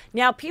dresser.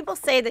 Now, people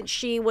say that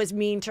she was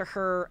mean to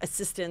her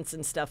assistants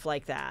and stuff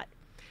like that.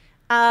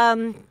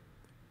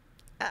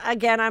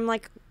 Again, I'm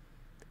like,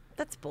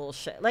 that's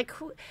bullshit. Like,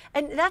 who?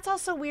 And that's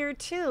also weird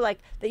too. Like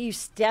that you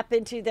step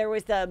into. There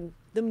was the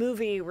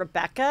movie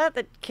Rebecca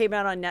that came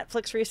out on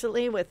Netflix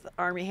recently with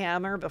Armie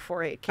Hammer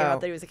before it came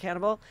out that he was a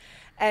cannibal.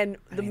 And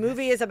the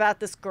movie is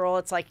about this girl.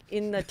 It's like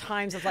in the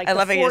times of I the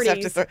love 40s. how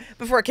you just have to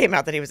before it came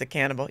out that he was a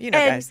cannibal.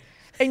 Guys.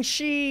 And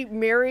she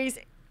marries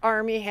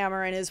Armie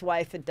Hammer, and his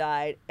wife had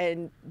died,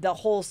 and the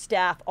whole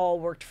staff all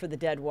worked for the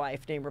dead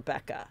wife named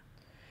Rebecca.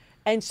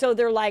 And so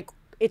they're like,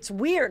 it's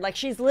weird. Like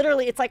she's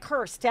literally, it's like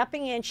her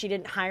stepping in. She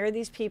didn't hire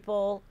these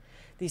people.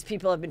 These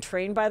people have been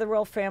trained by the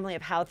royal family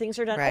of how things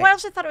are done. Right. Oh, I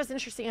also thought it was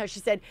interesting how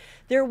she said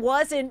there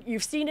wasn't,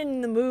 you've seen it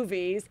in the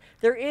movies,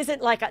 there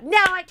isn't like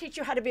now I teach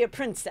you how to be a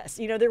princess.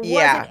 There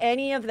wasn't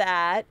any of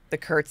that. The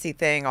curtsy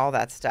thing, all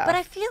that stuff. But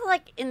I feel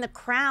like in The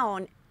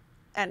Crown,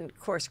 and of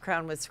course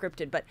Crown was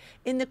scripted, but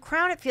in The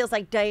Crown it feels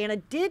like Diana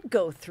did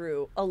go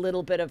through a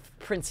little bit of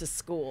princess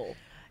school.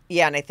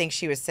 Yeah, and I think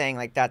she was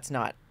saying that's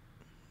not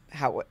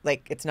how,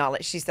 it's not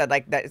like she said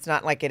that it's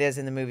not like it is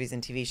in the movies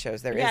and TV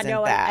shows. There isn't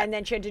that. And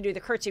then she had to do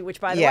the curtsy,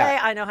 which by the way,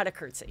 I know how to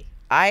curtsy.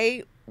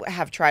 I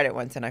have tried it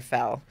once and I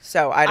fell,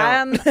 so I don't.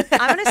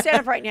 I'm going to stand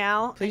up right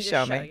now. Please and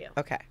show just me. you.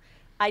 Okay.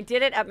 I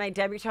did it at my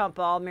debutante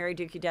ball, Mary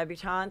Dookie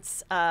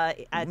debutantes.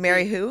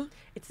 Who?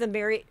 It's the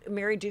Mary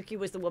Dookie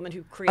was the woman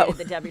who created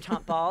the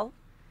debutante ball,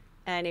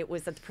 and it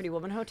was at the Pretty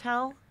Woman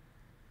Hotel,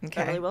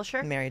 Beverly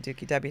Wilshire. Mary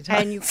Dookie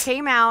debutante. And you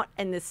came out,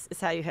 and this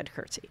is how you had to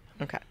curtsy.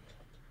 Okay.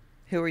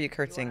 Who were you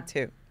curtsying to?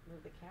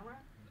 Move the camera.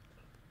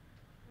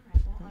 All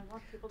right. Well, I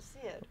want people to see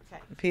it.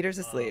 Okay. Peter's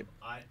asleep.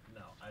 I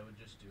would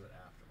just do it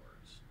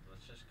afterwards.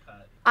 Let's just cut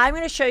I'm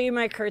going to show you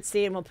my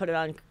curtsy, and we'll put it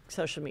on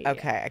social media.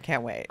 Okay, I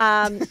can't wait.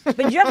 But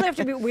you definitely have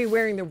to be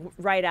wearing the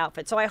right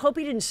outfit. So I hope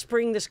he didn't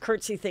spring this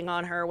curtsy thing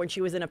on her when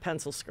she was in a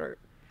pencil skirt.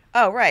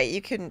 Oh, right.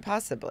 You couldn't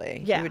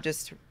possibly. Yeah. You would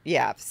just,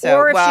 yeah. So,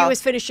 or if she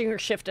was finishing her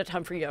shift at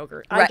Humphrey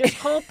Yogurt. Right. I just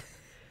hope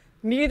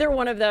neither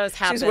one of those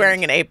happened. She's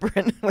wearing an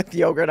apron with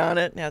yogurt on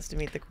it and has to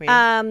meet the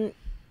queen.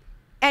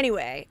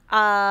 Anyway,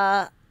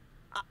 I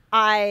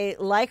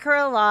like her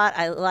a lot.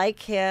 I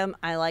like him.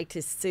 I liked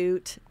his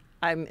suit.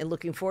 I'm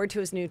looking forward to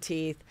his new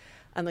teeth.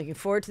 I'm looking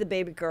forward to the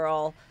baby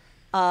girl.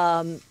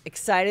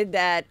 Excited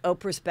that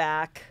Oprah's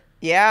back.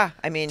 Yeah.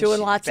 I mean, doing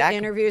lots of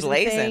interviews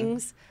blazing. and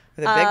things.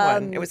 The big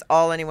one. It was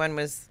all anyone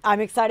was. I'm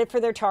excited for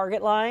their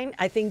Target line.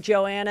 I think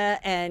Joanna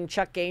and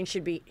Chuck Gaines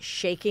should be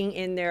shaking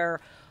in their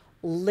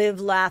Live,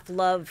 Laugh,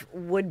 Love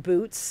wood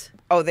boots.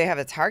 Oh, they have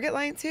a Target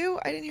line too?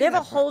 I didn't hear They have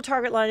that a whole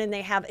Target line, and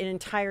they have an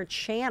entire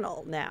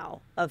channel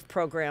now of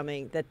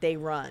programming that they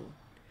run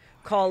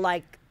called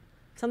like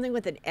something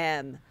with an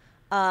M.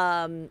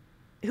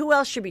 Who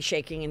else should be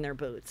shaking in their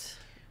boots?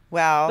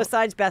 Well,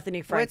 besides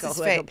Bethany Frankel,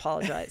 who had to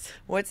apologize.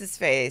 What's his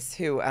face?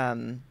 Who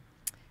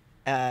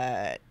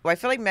well, I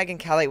feel like Megyn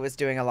Kelly was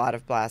doing a lot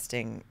of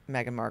blasting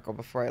Megan Markle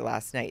before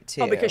last night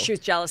too. Oh, because she was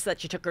jealous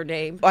that she took her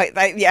name.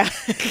 Yeah,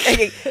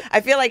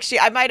 I feel like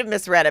I might have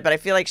misread it, but I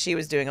feel like she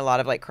was doing a lot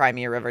of like Cry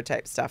Me a River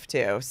type stuff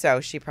too. So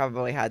she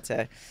probably had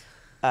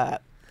to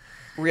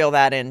reel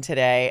that in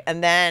today.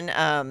 And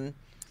then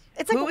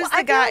it's like, who was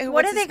the guy?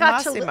 What did they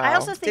got Massimo? to? I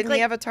also think didn't he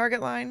have a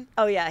Target line?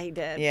 Oh yeah, he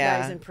did.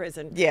 Yeah, he's in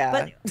prison.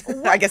 Yeah,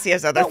 but I guess he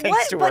has other things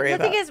to worry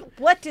about. But the thing is,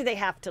 what do they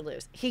have to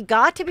lose? He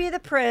got to be the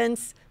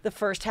prince the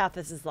first half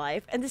of his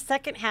life, and the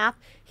second half,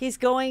 he's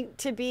going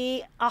to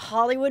be a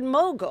Hollywood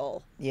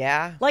mogul.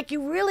 Yeah, like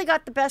you really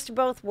got the best of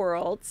both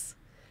worlds.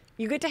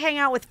 You get to hang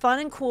out with fun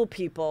and cool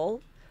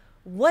people.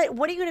 What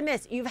are you going to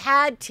miss? You've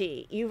had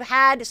tea. You've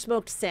had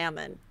smoked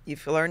salmon.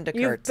 You've learned to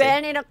curtsy. You've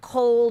been in a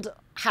cold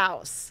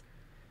house.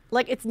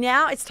 Like, it's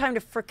time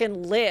to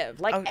frickin' live.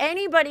 Like,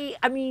 anybody,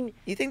 I mean...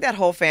 You think that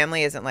whole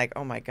family isn't like,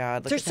 oh, my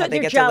God, look at how they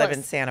get jealous. to live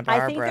in Santa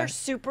Barbara. I think they're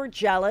super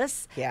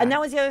jealous. Yeah. And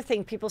that was the other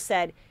thing. People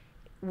said,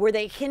 were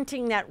they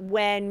hinting that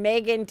when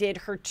Megan did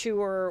her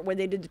tour, when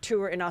they did the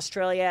tour in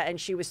Australia,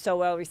 and she was so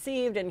well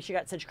received, and she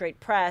got such great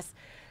press,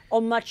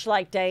 much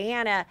like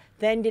Diana,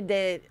 then did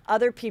the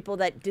other people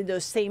that did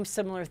those same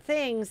similar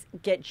things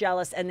get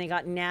jealous, and they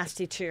got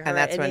nasty to her, and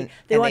that's when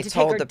they wanted to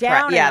take her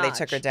down. Yeah, they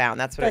took her down.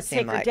 That's what it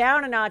seemed like. Let's take her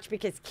down a notch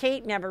because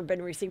Kate never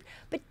been received.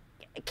 But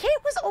Kate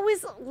was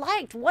always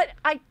liked.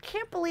 I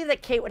can't believe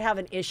that Kate would have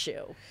an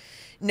issue.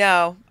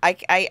 No,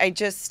 I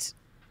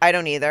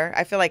don't either.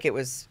 I feel like it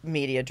was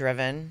media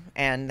driven,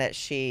 and that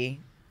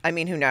I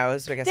mean, who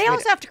knows? I guess they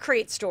also have to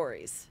create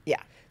stories.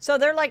 Yeah. So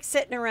they're like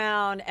sitting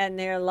around, and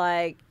they're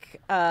like,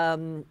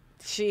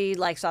 she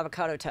likes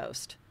avocado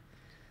toast.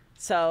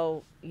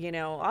 So,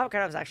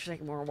 avocado is actually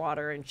taking more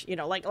water, and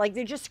like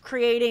they're just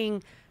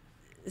creating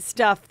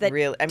stuff that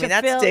really. I mean,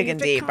 that's digging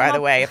deep, by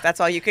the way. If that's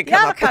all you could the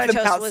come up with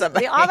avocado about toast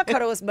somebody. The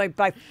avocado was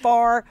by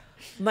far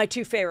my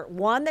two favorite.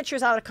 One, that she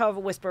was avocado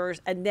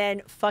whisperers, and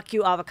then fuck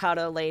you,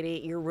 avocado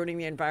lady, you're ruining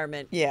the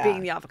environment. Yeah.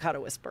 Being the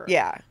avocado whisperer.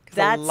 Yeah,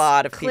 that's a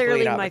lot of people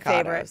clearly eat avocados. My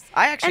favorite.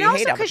 I actually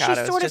hate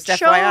avocados. Sort of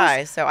just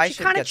FYI, so I she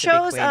should kind get of to be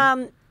chose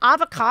queen.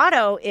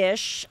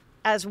 avocado-ish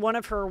as one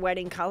of her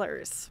wedding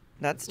colors.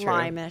 That's true.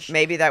 Lime-ish.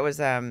 Maybe that was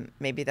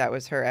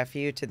her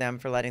FU to them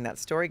for letting that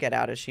story get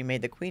out, as she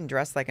made the queen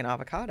dress like an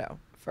avocado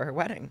for her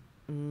wedding.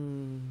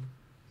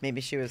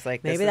 Maybe she was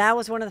like, maybe that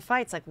was one of the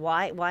fights. Like,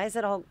 why is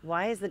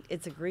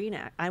it's a green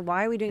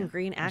why are we doing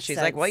green accents? She's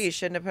like, well, you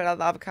shouldn't have put out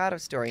the avocado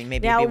story.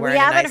 Maybe now, be wearing we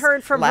haven't a nice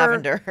heard from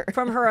lavender.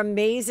 from her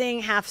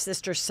amazing half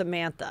sister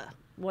Samantha.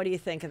 What do you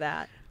think of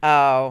that?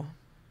 Oh,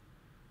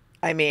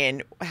 I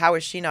mean, how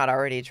has she not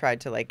already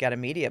tried to like get a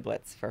media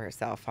blitz for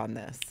herself on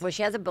this? Well,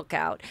 she has a book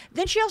out.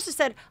 Then she also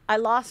said, I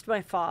lost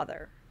my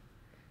father.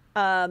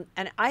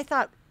 And I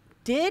thought,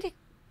 did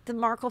the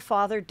Markle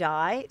father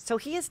die? So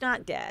he is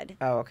not dead.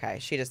 Oh, okay.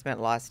 She just meant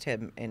lost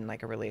him in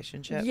like a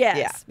relationship. Yes,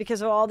 yeah.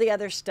 Because of all the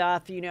other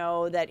stuff,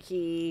 that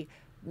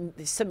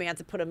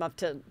Samantha put him up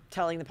to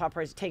telling the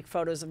paparazzi to take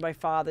photos of my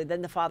father.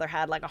 Then the father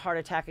had like a heart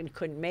attack and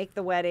couldn't make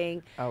the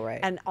wedding. Oh, right.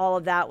 And all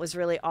of that was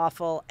really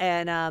awful.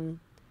 And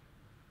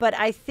but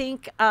I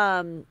think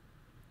there's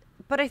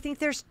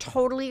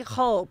totally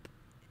hope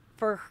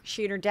for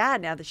she and her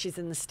dad now that she's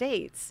in the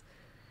States.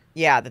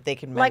 Yeah, that they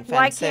can mend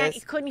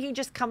fences. Couldn't he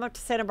just come up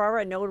to Santa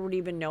Barbara and no one would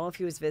even know if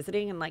he was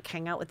visiting and like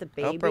hang out with the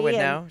baby? Oprah would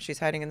know. She's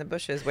hiding in the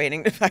bushes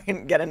waiting to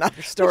fucking get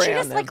another story but she on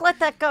just them. like let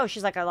that go.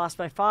 She's like, I lost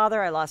my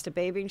father, I lost a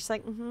baby, and she's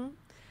like,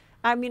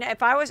 I mean,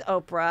 if I was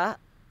Oprah,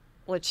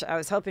 which I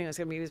was hoping it was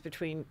going to be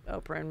between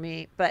Oprah and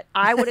me, but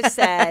I would have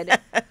said,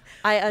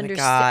 I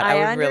understand.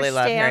 I would really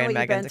love Harry and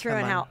what you've Meghan been to through come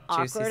and how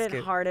on Juicy awkward and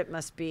Scoop. hard it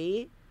must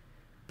be,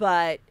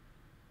 but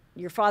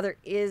your father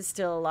is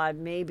still alive.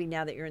 Maybe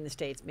now that you're in the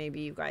States,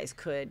 maybe you guys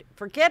could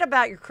forget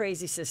about your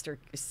crazy sister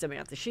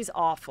Samantha. She's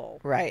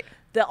awful. Right.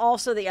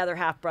 Also the other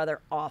half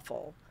brother,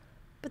 awful.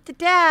 But the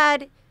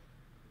dad,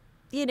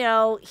 you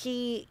know,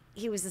 he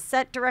was a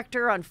set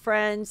director on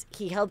Friends.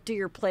 He helped do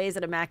your plays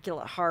at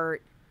Immaculate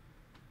Heart.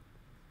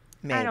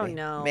 Maybe. I don't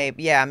know. Maybe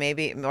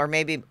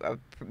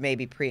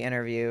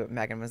pre-interview,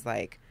 Megan was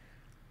like,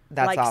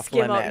 "That's Like off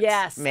skim limits."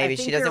 yes, maybe I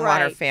she think doesn't you're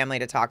want her right. family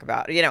to talk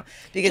about, because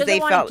She they doesn't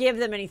want felt to give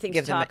them anything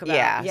to talk about.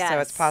 Yeah, Yes. so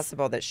it's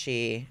possible that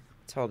she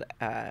told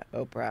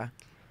Oprah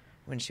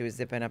when she was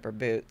zipping up her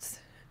boots.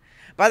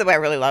 By the way, I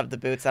really love the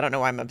boots. I don't know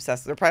why I'm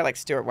obsessed. They're probably like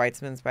Stuart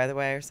Weitzman's, by the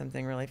way, or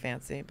something really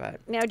fancy. But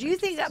Now, do you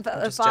think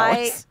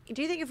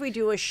if we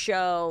do a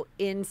show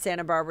in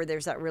Santa Barbara,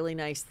 there's that really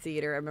nice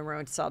theater. I remember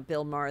I saw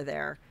Bill Maher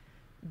there.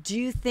 Do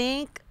you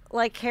think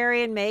like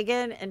Harry and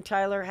Meghan and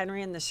Tyler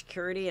Henry and the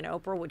security and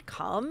Oprah would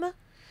come?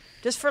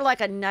 Just for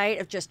like a night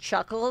of just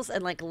chuckles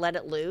and like let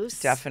it loose?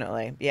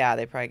 Definitely. Yeah,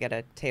 they probably get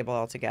a table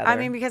all together. I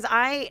mean, because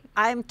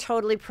I'm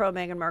totally pro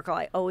Meghan Markle.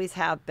 I always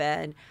have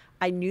been.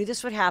 I knew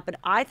this would happen.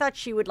 I thought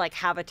she would like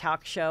have a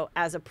talk show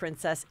as a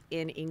princess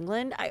in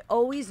England. I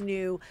always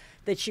knew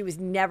that she was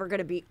never going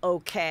to be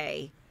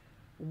okay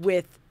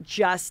with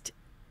just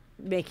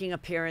making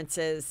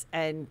appearances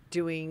and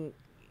doing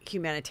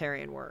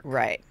humanitarian work.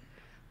 Right.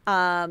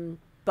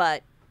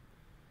 But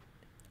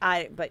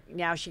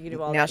now she can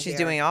do all that. Now she's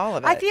doing all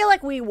of it. I feel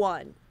like we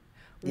won.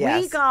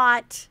 Yes. We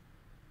got.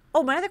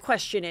 Oh, my other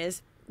question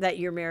is that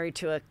you're married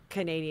to a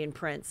Canadian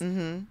prince.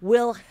 Mm-hmm.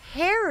 Will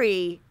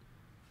Harry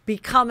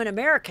become an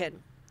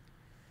American?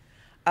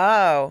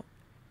 Oh,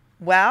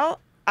 well,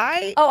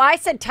 I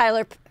said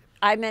Tyler.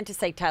 I meant to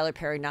say Tyler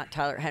Perry, not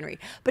Tyler Henry.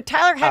 But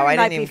Tyler Henry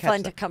might be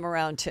fun to come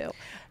around to.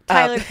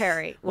 Tyler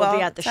Perry will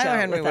be at the show. Tyler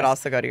Henry with would us.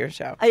 also go to your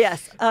show.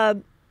 Yes.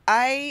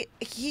 I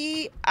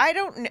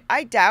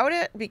doubt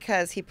it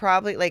because he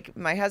probably, like,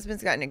 my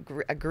husband's gotten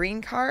a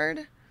green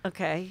card.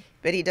 Okay.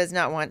 But he does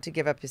not want to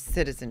give up his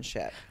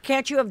citizenship.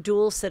 Can't you have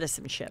dual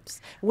citizenships?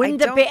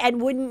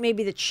 Wouldn't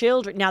maybe the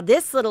children? Now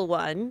this little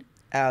one.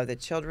 Oh, the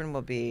children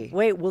will be.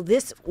 Wait, will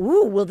this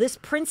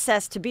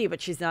princess to be?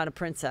 But she's not a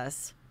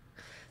princess.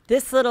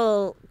 This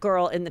little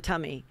girl in the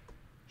tummy,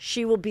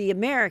 she will be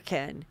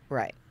American.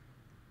 Right.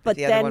 But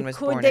the other then one was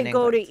could born they in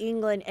go to England.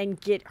 England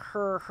and get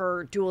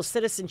her dual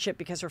citizenship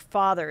because her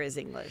father is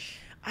English?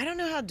 I don't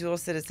know how dual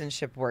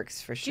citizenship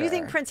works for sure. Do you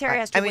think Prince Harry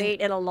has to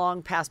wait in a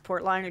long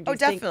passport line? Or do you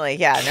definitely.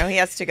 Yeah. No, he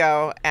has to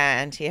go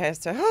and he has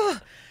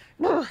to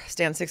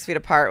stand 6 feet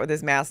apart with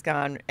his mask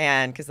on,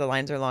 and because the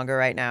lines are longer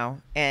right now.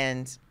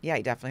 And yeah,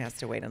 he definitely has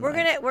to wait in line.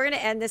 We're gonna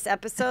end this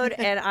episode,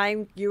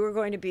 and you are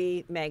going to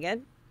be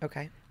Megan.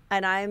 Okay.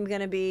 And I'm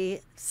gonna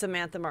be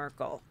Samantha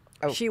Markle.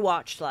 Oh. She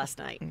watched last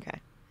night. Okay.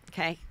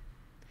 Okay.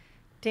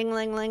 Ding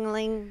ling ling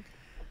ling.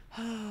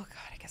 Oh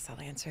God, I guess I'll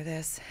answer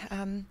this.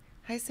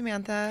 Hi,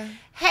 Samantha.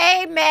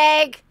 Hey,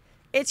 Meg.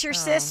 It's your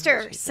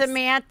sister, Jesus.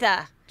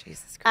 Samantha.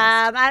 Jesus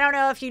Christ. I don't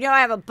know if you know I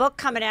have a book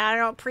coming out. I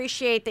don't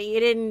appreciate that you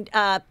didn't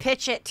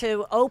pitch it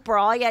to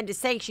Oprah. All you had to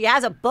say, she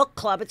has a book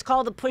club. It's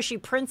called The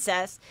Pushy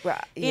Princess.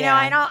 Well, You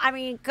know,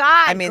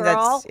 God, girl.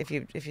 that's if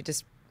you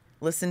just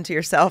listen to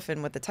yourself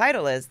and what the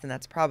title is, then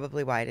that's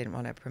probably why I didn't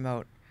want to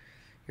promote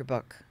your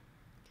book.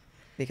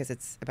 Because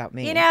it's about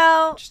me. You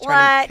know just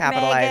trying what, to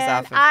capitalize Megan?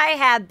 off of. I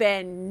have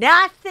been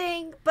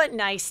nothing but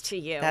nice to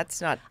you.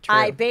 That's not true.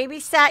 I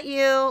babysat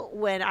you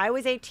when I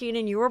was 18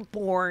 and you were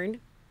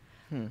born.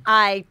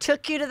 I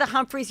took you to the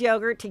Humphrey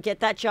Yogurt to get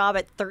that job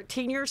at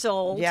 13 years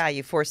old. Yeah,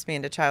 you forced me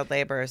into child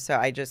labor, so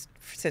I just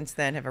since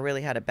then have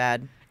really had a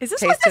bad Is this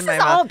taste what this in my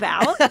is all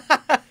mouth.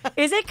 about?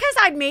 Is it because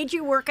I made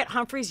you work at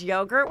Humphrey's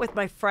Yogurt with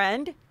my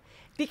friend?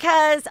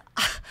 Because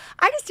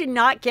I just did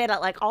not get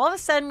it. Like, all of a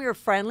sudden we were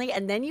friendly,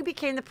 and then you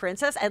became the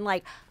princess, and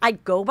like,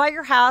 I'd go by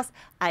your house,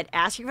 I'd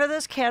ask you for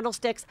those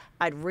candlesticks,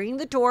 I'd ring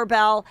the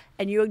doorbell,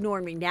 and you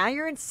ignored me. Now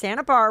you're in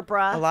Santa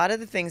Barbara. A lot of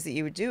the things that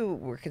you would do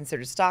were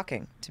considered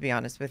stalking, to be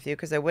honest with you,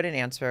 because I wouldn't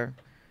answer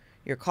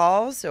your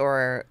calls,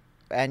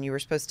 and you were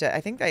supposed to.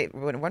 I think at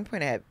one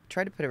point I had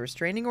tried to put a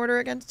restraining order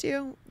against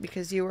you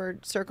because you were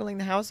circling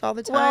the house all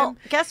the time. Well,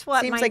 guess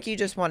what? Seems like you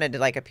just wanted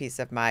like a piece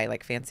of my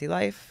like fancy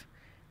life.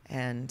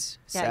 And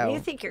yeah, so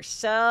you think you're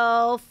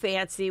so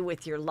fancy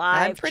with your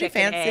live I'm pretty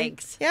chicken fancy.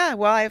 eggs. Yeah,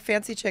 well, I have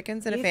fancy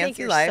chickens and You a think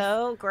fancy you're life.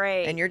 so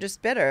great. And you're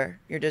just bitter.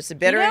 You're just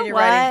bitter, You know and you're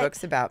writing what?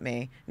 books about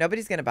me.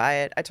 Nobody's going to buy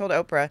it. I told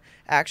Oprah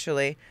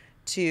actually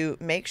to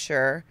make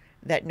sure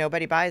that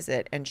nobody buys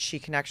it, and she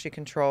can actually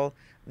control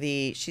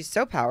she's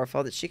so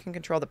powerful that she can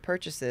control the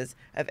purchases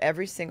of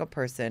every single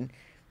person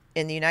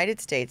in the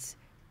United States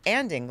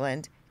and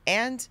England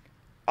and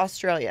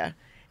Australia,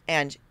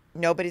 and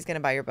nobody's going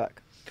to buy your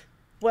book.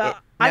 Well,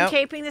 I'm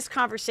taping this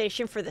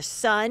conversation for the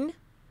Sun.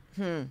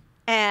 And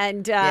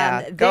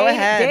go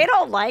ahead. They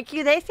don't like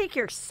you. They think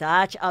you're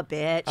such a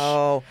bitch.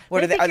 Oh,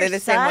 what are they? think Are they you're the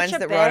same ones such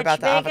a that wrote bitch, about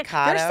the Megan.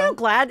 avocado? They're so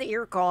glad that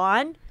you're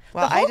gone.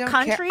 Well, the whole I don't care.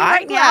 country I'm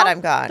right glad now,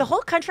 I'm gone. The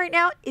whole country right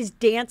now is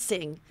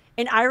dancing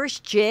an Irish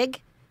jig,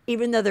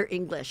 even though they're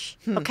English.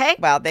 Okay?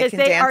 Well, they can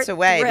dance are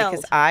away thrilled.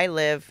 because I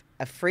live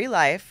a free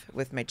life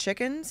with my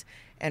chickens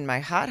and my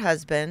hot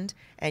husband,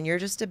 and you're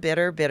just a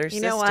bitter, bitter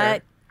sister. You know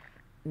what?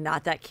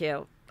 Not that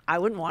cute. I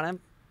wouldn't want him.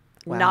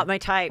 Wow. Not my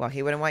type. Well,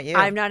 he wouldn't want you.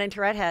 I'm not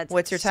into redheads.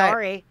 What's your type?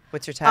 Sorry.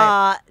 What's your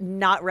type?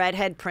 Not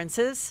redhead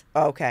princes.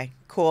 Okay,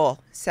 cool.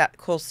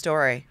 Cool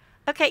story.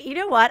 Okay, you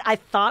know what? I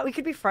thought we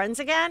could be friends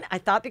again. I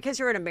thought because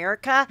you're in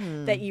America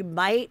that you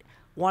might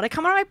want to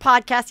come on my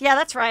podcast. Yeah,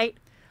 that's right.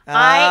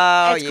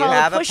 It's called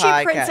have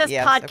Pushy a Princess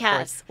yes,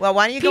 Podcast. Well,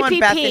 why don't you go on PPP.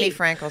 Bethany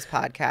Frankel's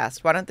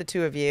podcast? Why don't the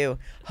two of you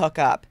hook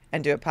up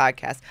and do a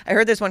podcast? I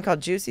heard there's one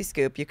called Juicy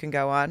Scoop you can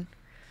go on.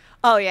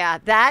 Oh, yeah.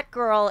 That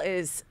girl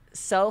is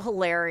so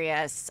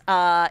hilarious.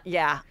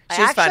 Yeah.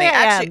 She's funny.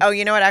 Actually,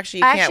 you know what? Actually,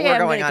 you can't. We're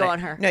going on it. On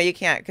her. No, you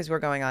can't because we're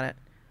going on it.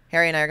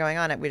 Harry and I are going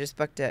on it. We just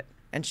booked it.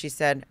 And she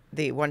said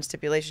the one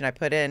stipulation I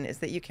put in is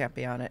that you can't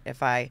be on it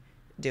if I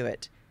do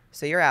it.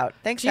 So you're out.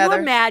 Thanks, Heather. Do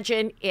you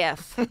imagine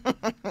if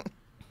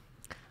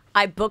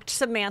I booked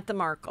Samantha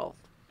Markle,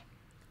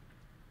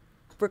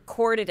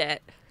 recorded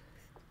it,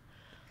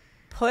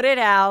 put it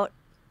out,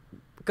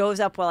 goes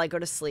up while I go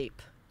to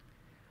sleep,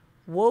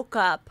 woke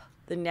up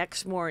the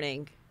next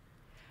morning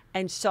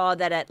and saw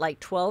that at like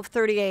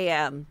 12:30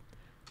 a.m.,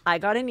 I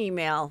got an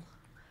email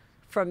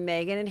from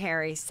Megan and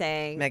Harry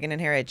saying...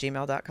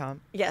 MeganandHarry@gmail.com.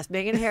 Yes,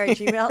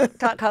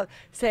 MeganandHarry@gmail.com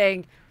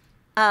saying,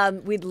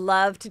 we'd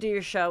love to do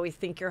your show. We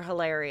think you're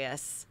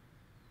hilarious.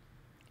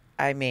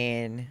 I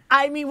mean,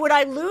 would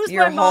I lose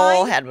your my mind?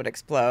 whole head would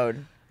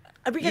explode.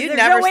 Because You'd there's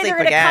never no way sleep they're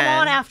going to come again.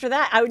 on after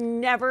that. I would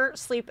never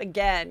sleep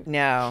again.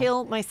 No.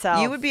 Kill myself.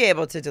 You would be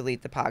able to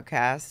delete the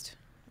podcast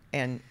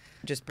and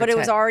just pretend. But it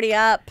was already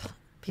up.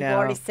 People No.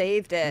 already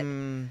saved it.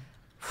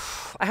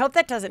 I hope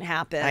that doesn't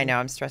happen. I know.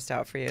 I'm stressed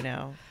out for you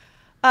now.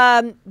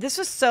 This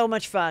was so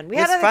much fun. We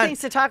It had was other fun.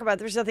 things to talk about.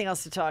 There's nothing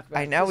else to talk about.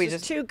 I know. This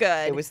was too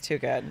good. It was too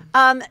good.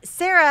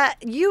 Sarah,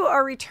 you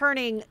are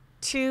returning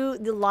to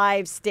the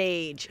live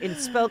stage in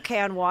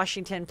Spokane,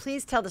 Washington.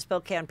 Please tell the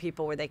Spokane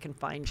people where they can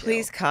find you.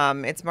 Please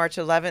come. It's March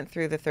 11th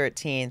through the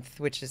 13th,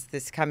 which is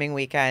this coming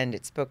weekend.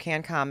 It's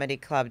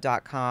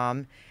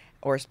SpokaneComedyClub.com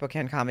or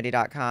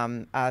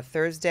SpokaneComedy.com.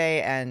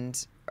 Thursday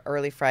and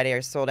early Friday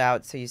are sold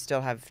out, so you still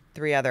have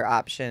 3 other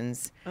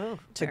options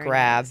to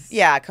grab. Nice.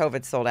 Yeah,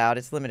 COVID's sold out.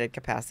 It's limited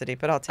capacity,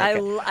 but I'll take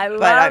it. I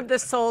love the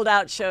sold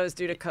out shows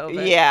due to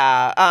COVID.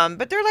 Yeah,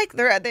 but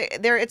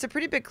they're it's a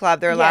pretty big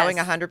club. They're allowing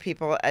Yes. 100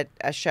 people at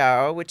a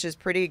show, which is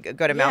pretty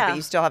good amount, Yeah. but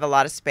you still have a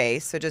lot of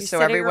space. So just You so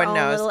sit in your everyone own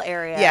knows, little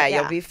area. Yeah, Yeah.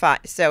 you'll be fine.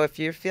 So if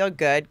you feel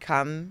good,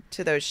 come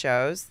to those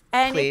shows,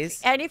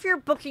 please. And if you're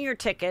booking your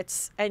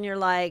tickets and you're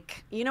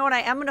like, you know what,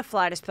 I am going to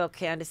fly to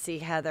Spokane to see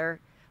Heather.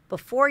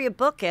 Before you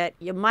book it,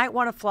 you might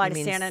want to fly to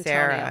mean San Antonio.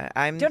 Sarah.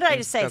 Did I in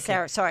just say Spokane.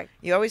 Sarah? Sorry.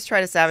 You always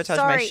try to sabotage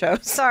my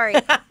shows. Sorry.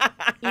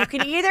 You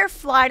can either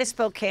fly to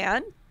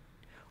Spokane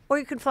or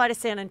you can fly to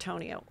San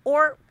Antonio.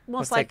 Or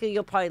most Well, likely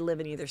you'll probably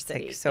live in either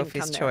city. Like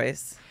Sophie's and come there.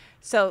 choice.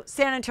 So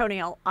San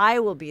Antonio, I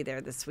will be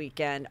there this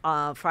weekend,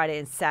 Friday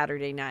and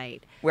Saturday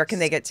night. Where can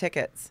they get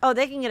tickets? Oh,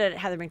 they can get it at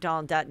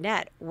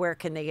heathermcdonald.net. Where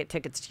can they get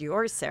tickets to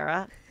yours,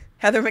 Sarah?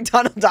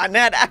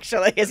 HeatherMcDonald.net,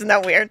 actually. Isn't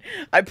that weird?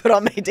 I put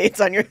all my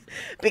dates on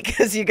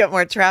because you get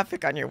more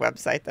traffic on your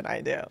website than I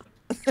do.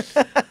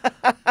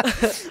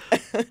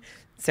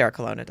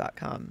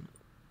 SarahColonna.com.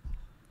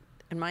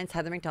 And mine's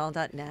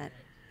heathermcdonald.net.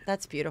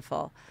 That's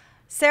beautiful.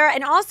 Sarah,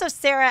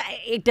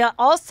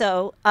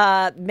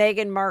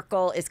 Megan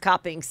Markle is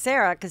copying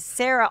Sarah because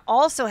Sarah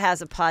also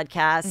has a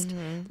podcast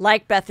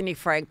like Bethany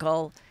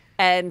Frankel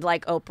and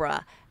like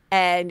Oprah.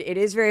 And it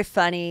is very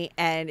funny,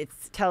 and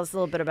tell us a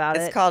little bit about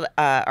it. It's called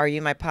Are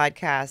You My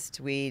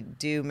Podcast? We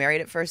do Married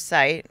at First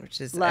Sight,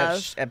 which is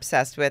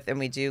obsessed with, and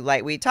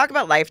we talk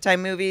about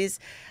Lifetime movies.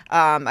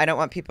 I don't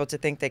want people to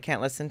think they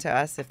can't listen to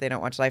us if they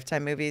don't watch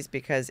Lifetime movies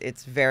because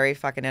it's very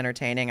fucking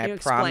entertaining. I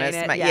promise.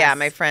 Yes.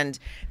 My friend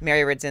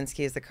Mary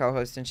Radzinski is the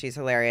co-host, and she's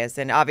hilarious.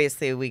 And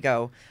obviously we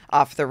go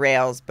off the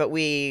rails, but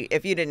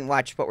if you didn't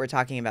watch what we're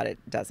talking about, it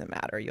doesn't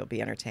matter. You'll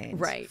be entertained,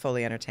 right?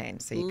 Fully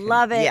entertained. So you can,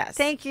 love it. Yes.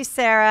 Thank you,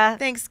 Sarah.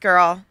 Thanks,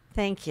 girl.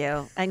 Thank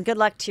you, and good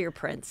luck to your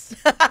prince.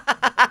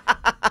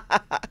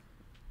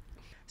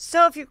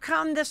 So if you've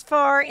come this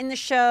far in the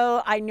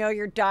show, I know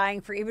you're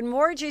dying for even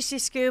more Juicy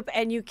Scoop,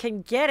 and you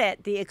can get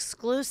it, the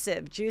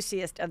exclusive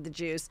Juiciest of the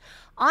Juice,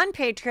 on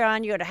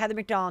Patreon. You go to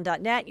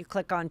heathermcdonald.net, you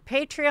click on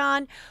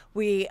Patreon.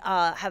 We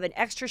have an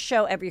extra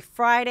show every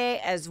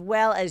Friday, as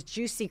well as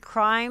Juicy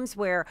Crimes,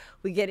 where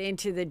we get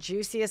into the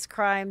juiciest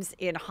crimes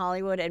in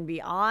Hollywood and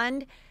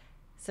beyond.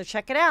 So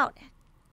check it out.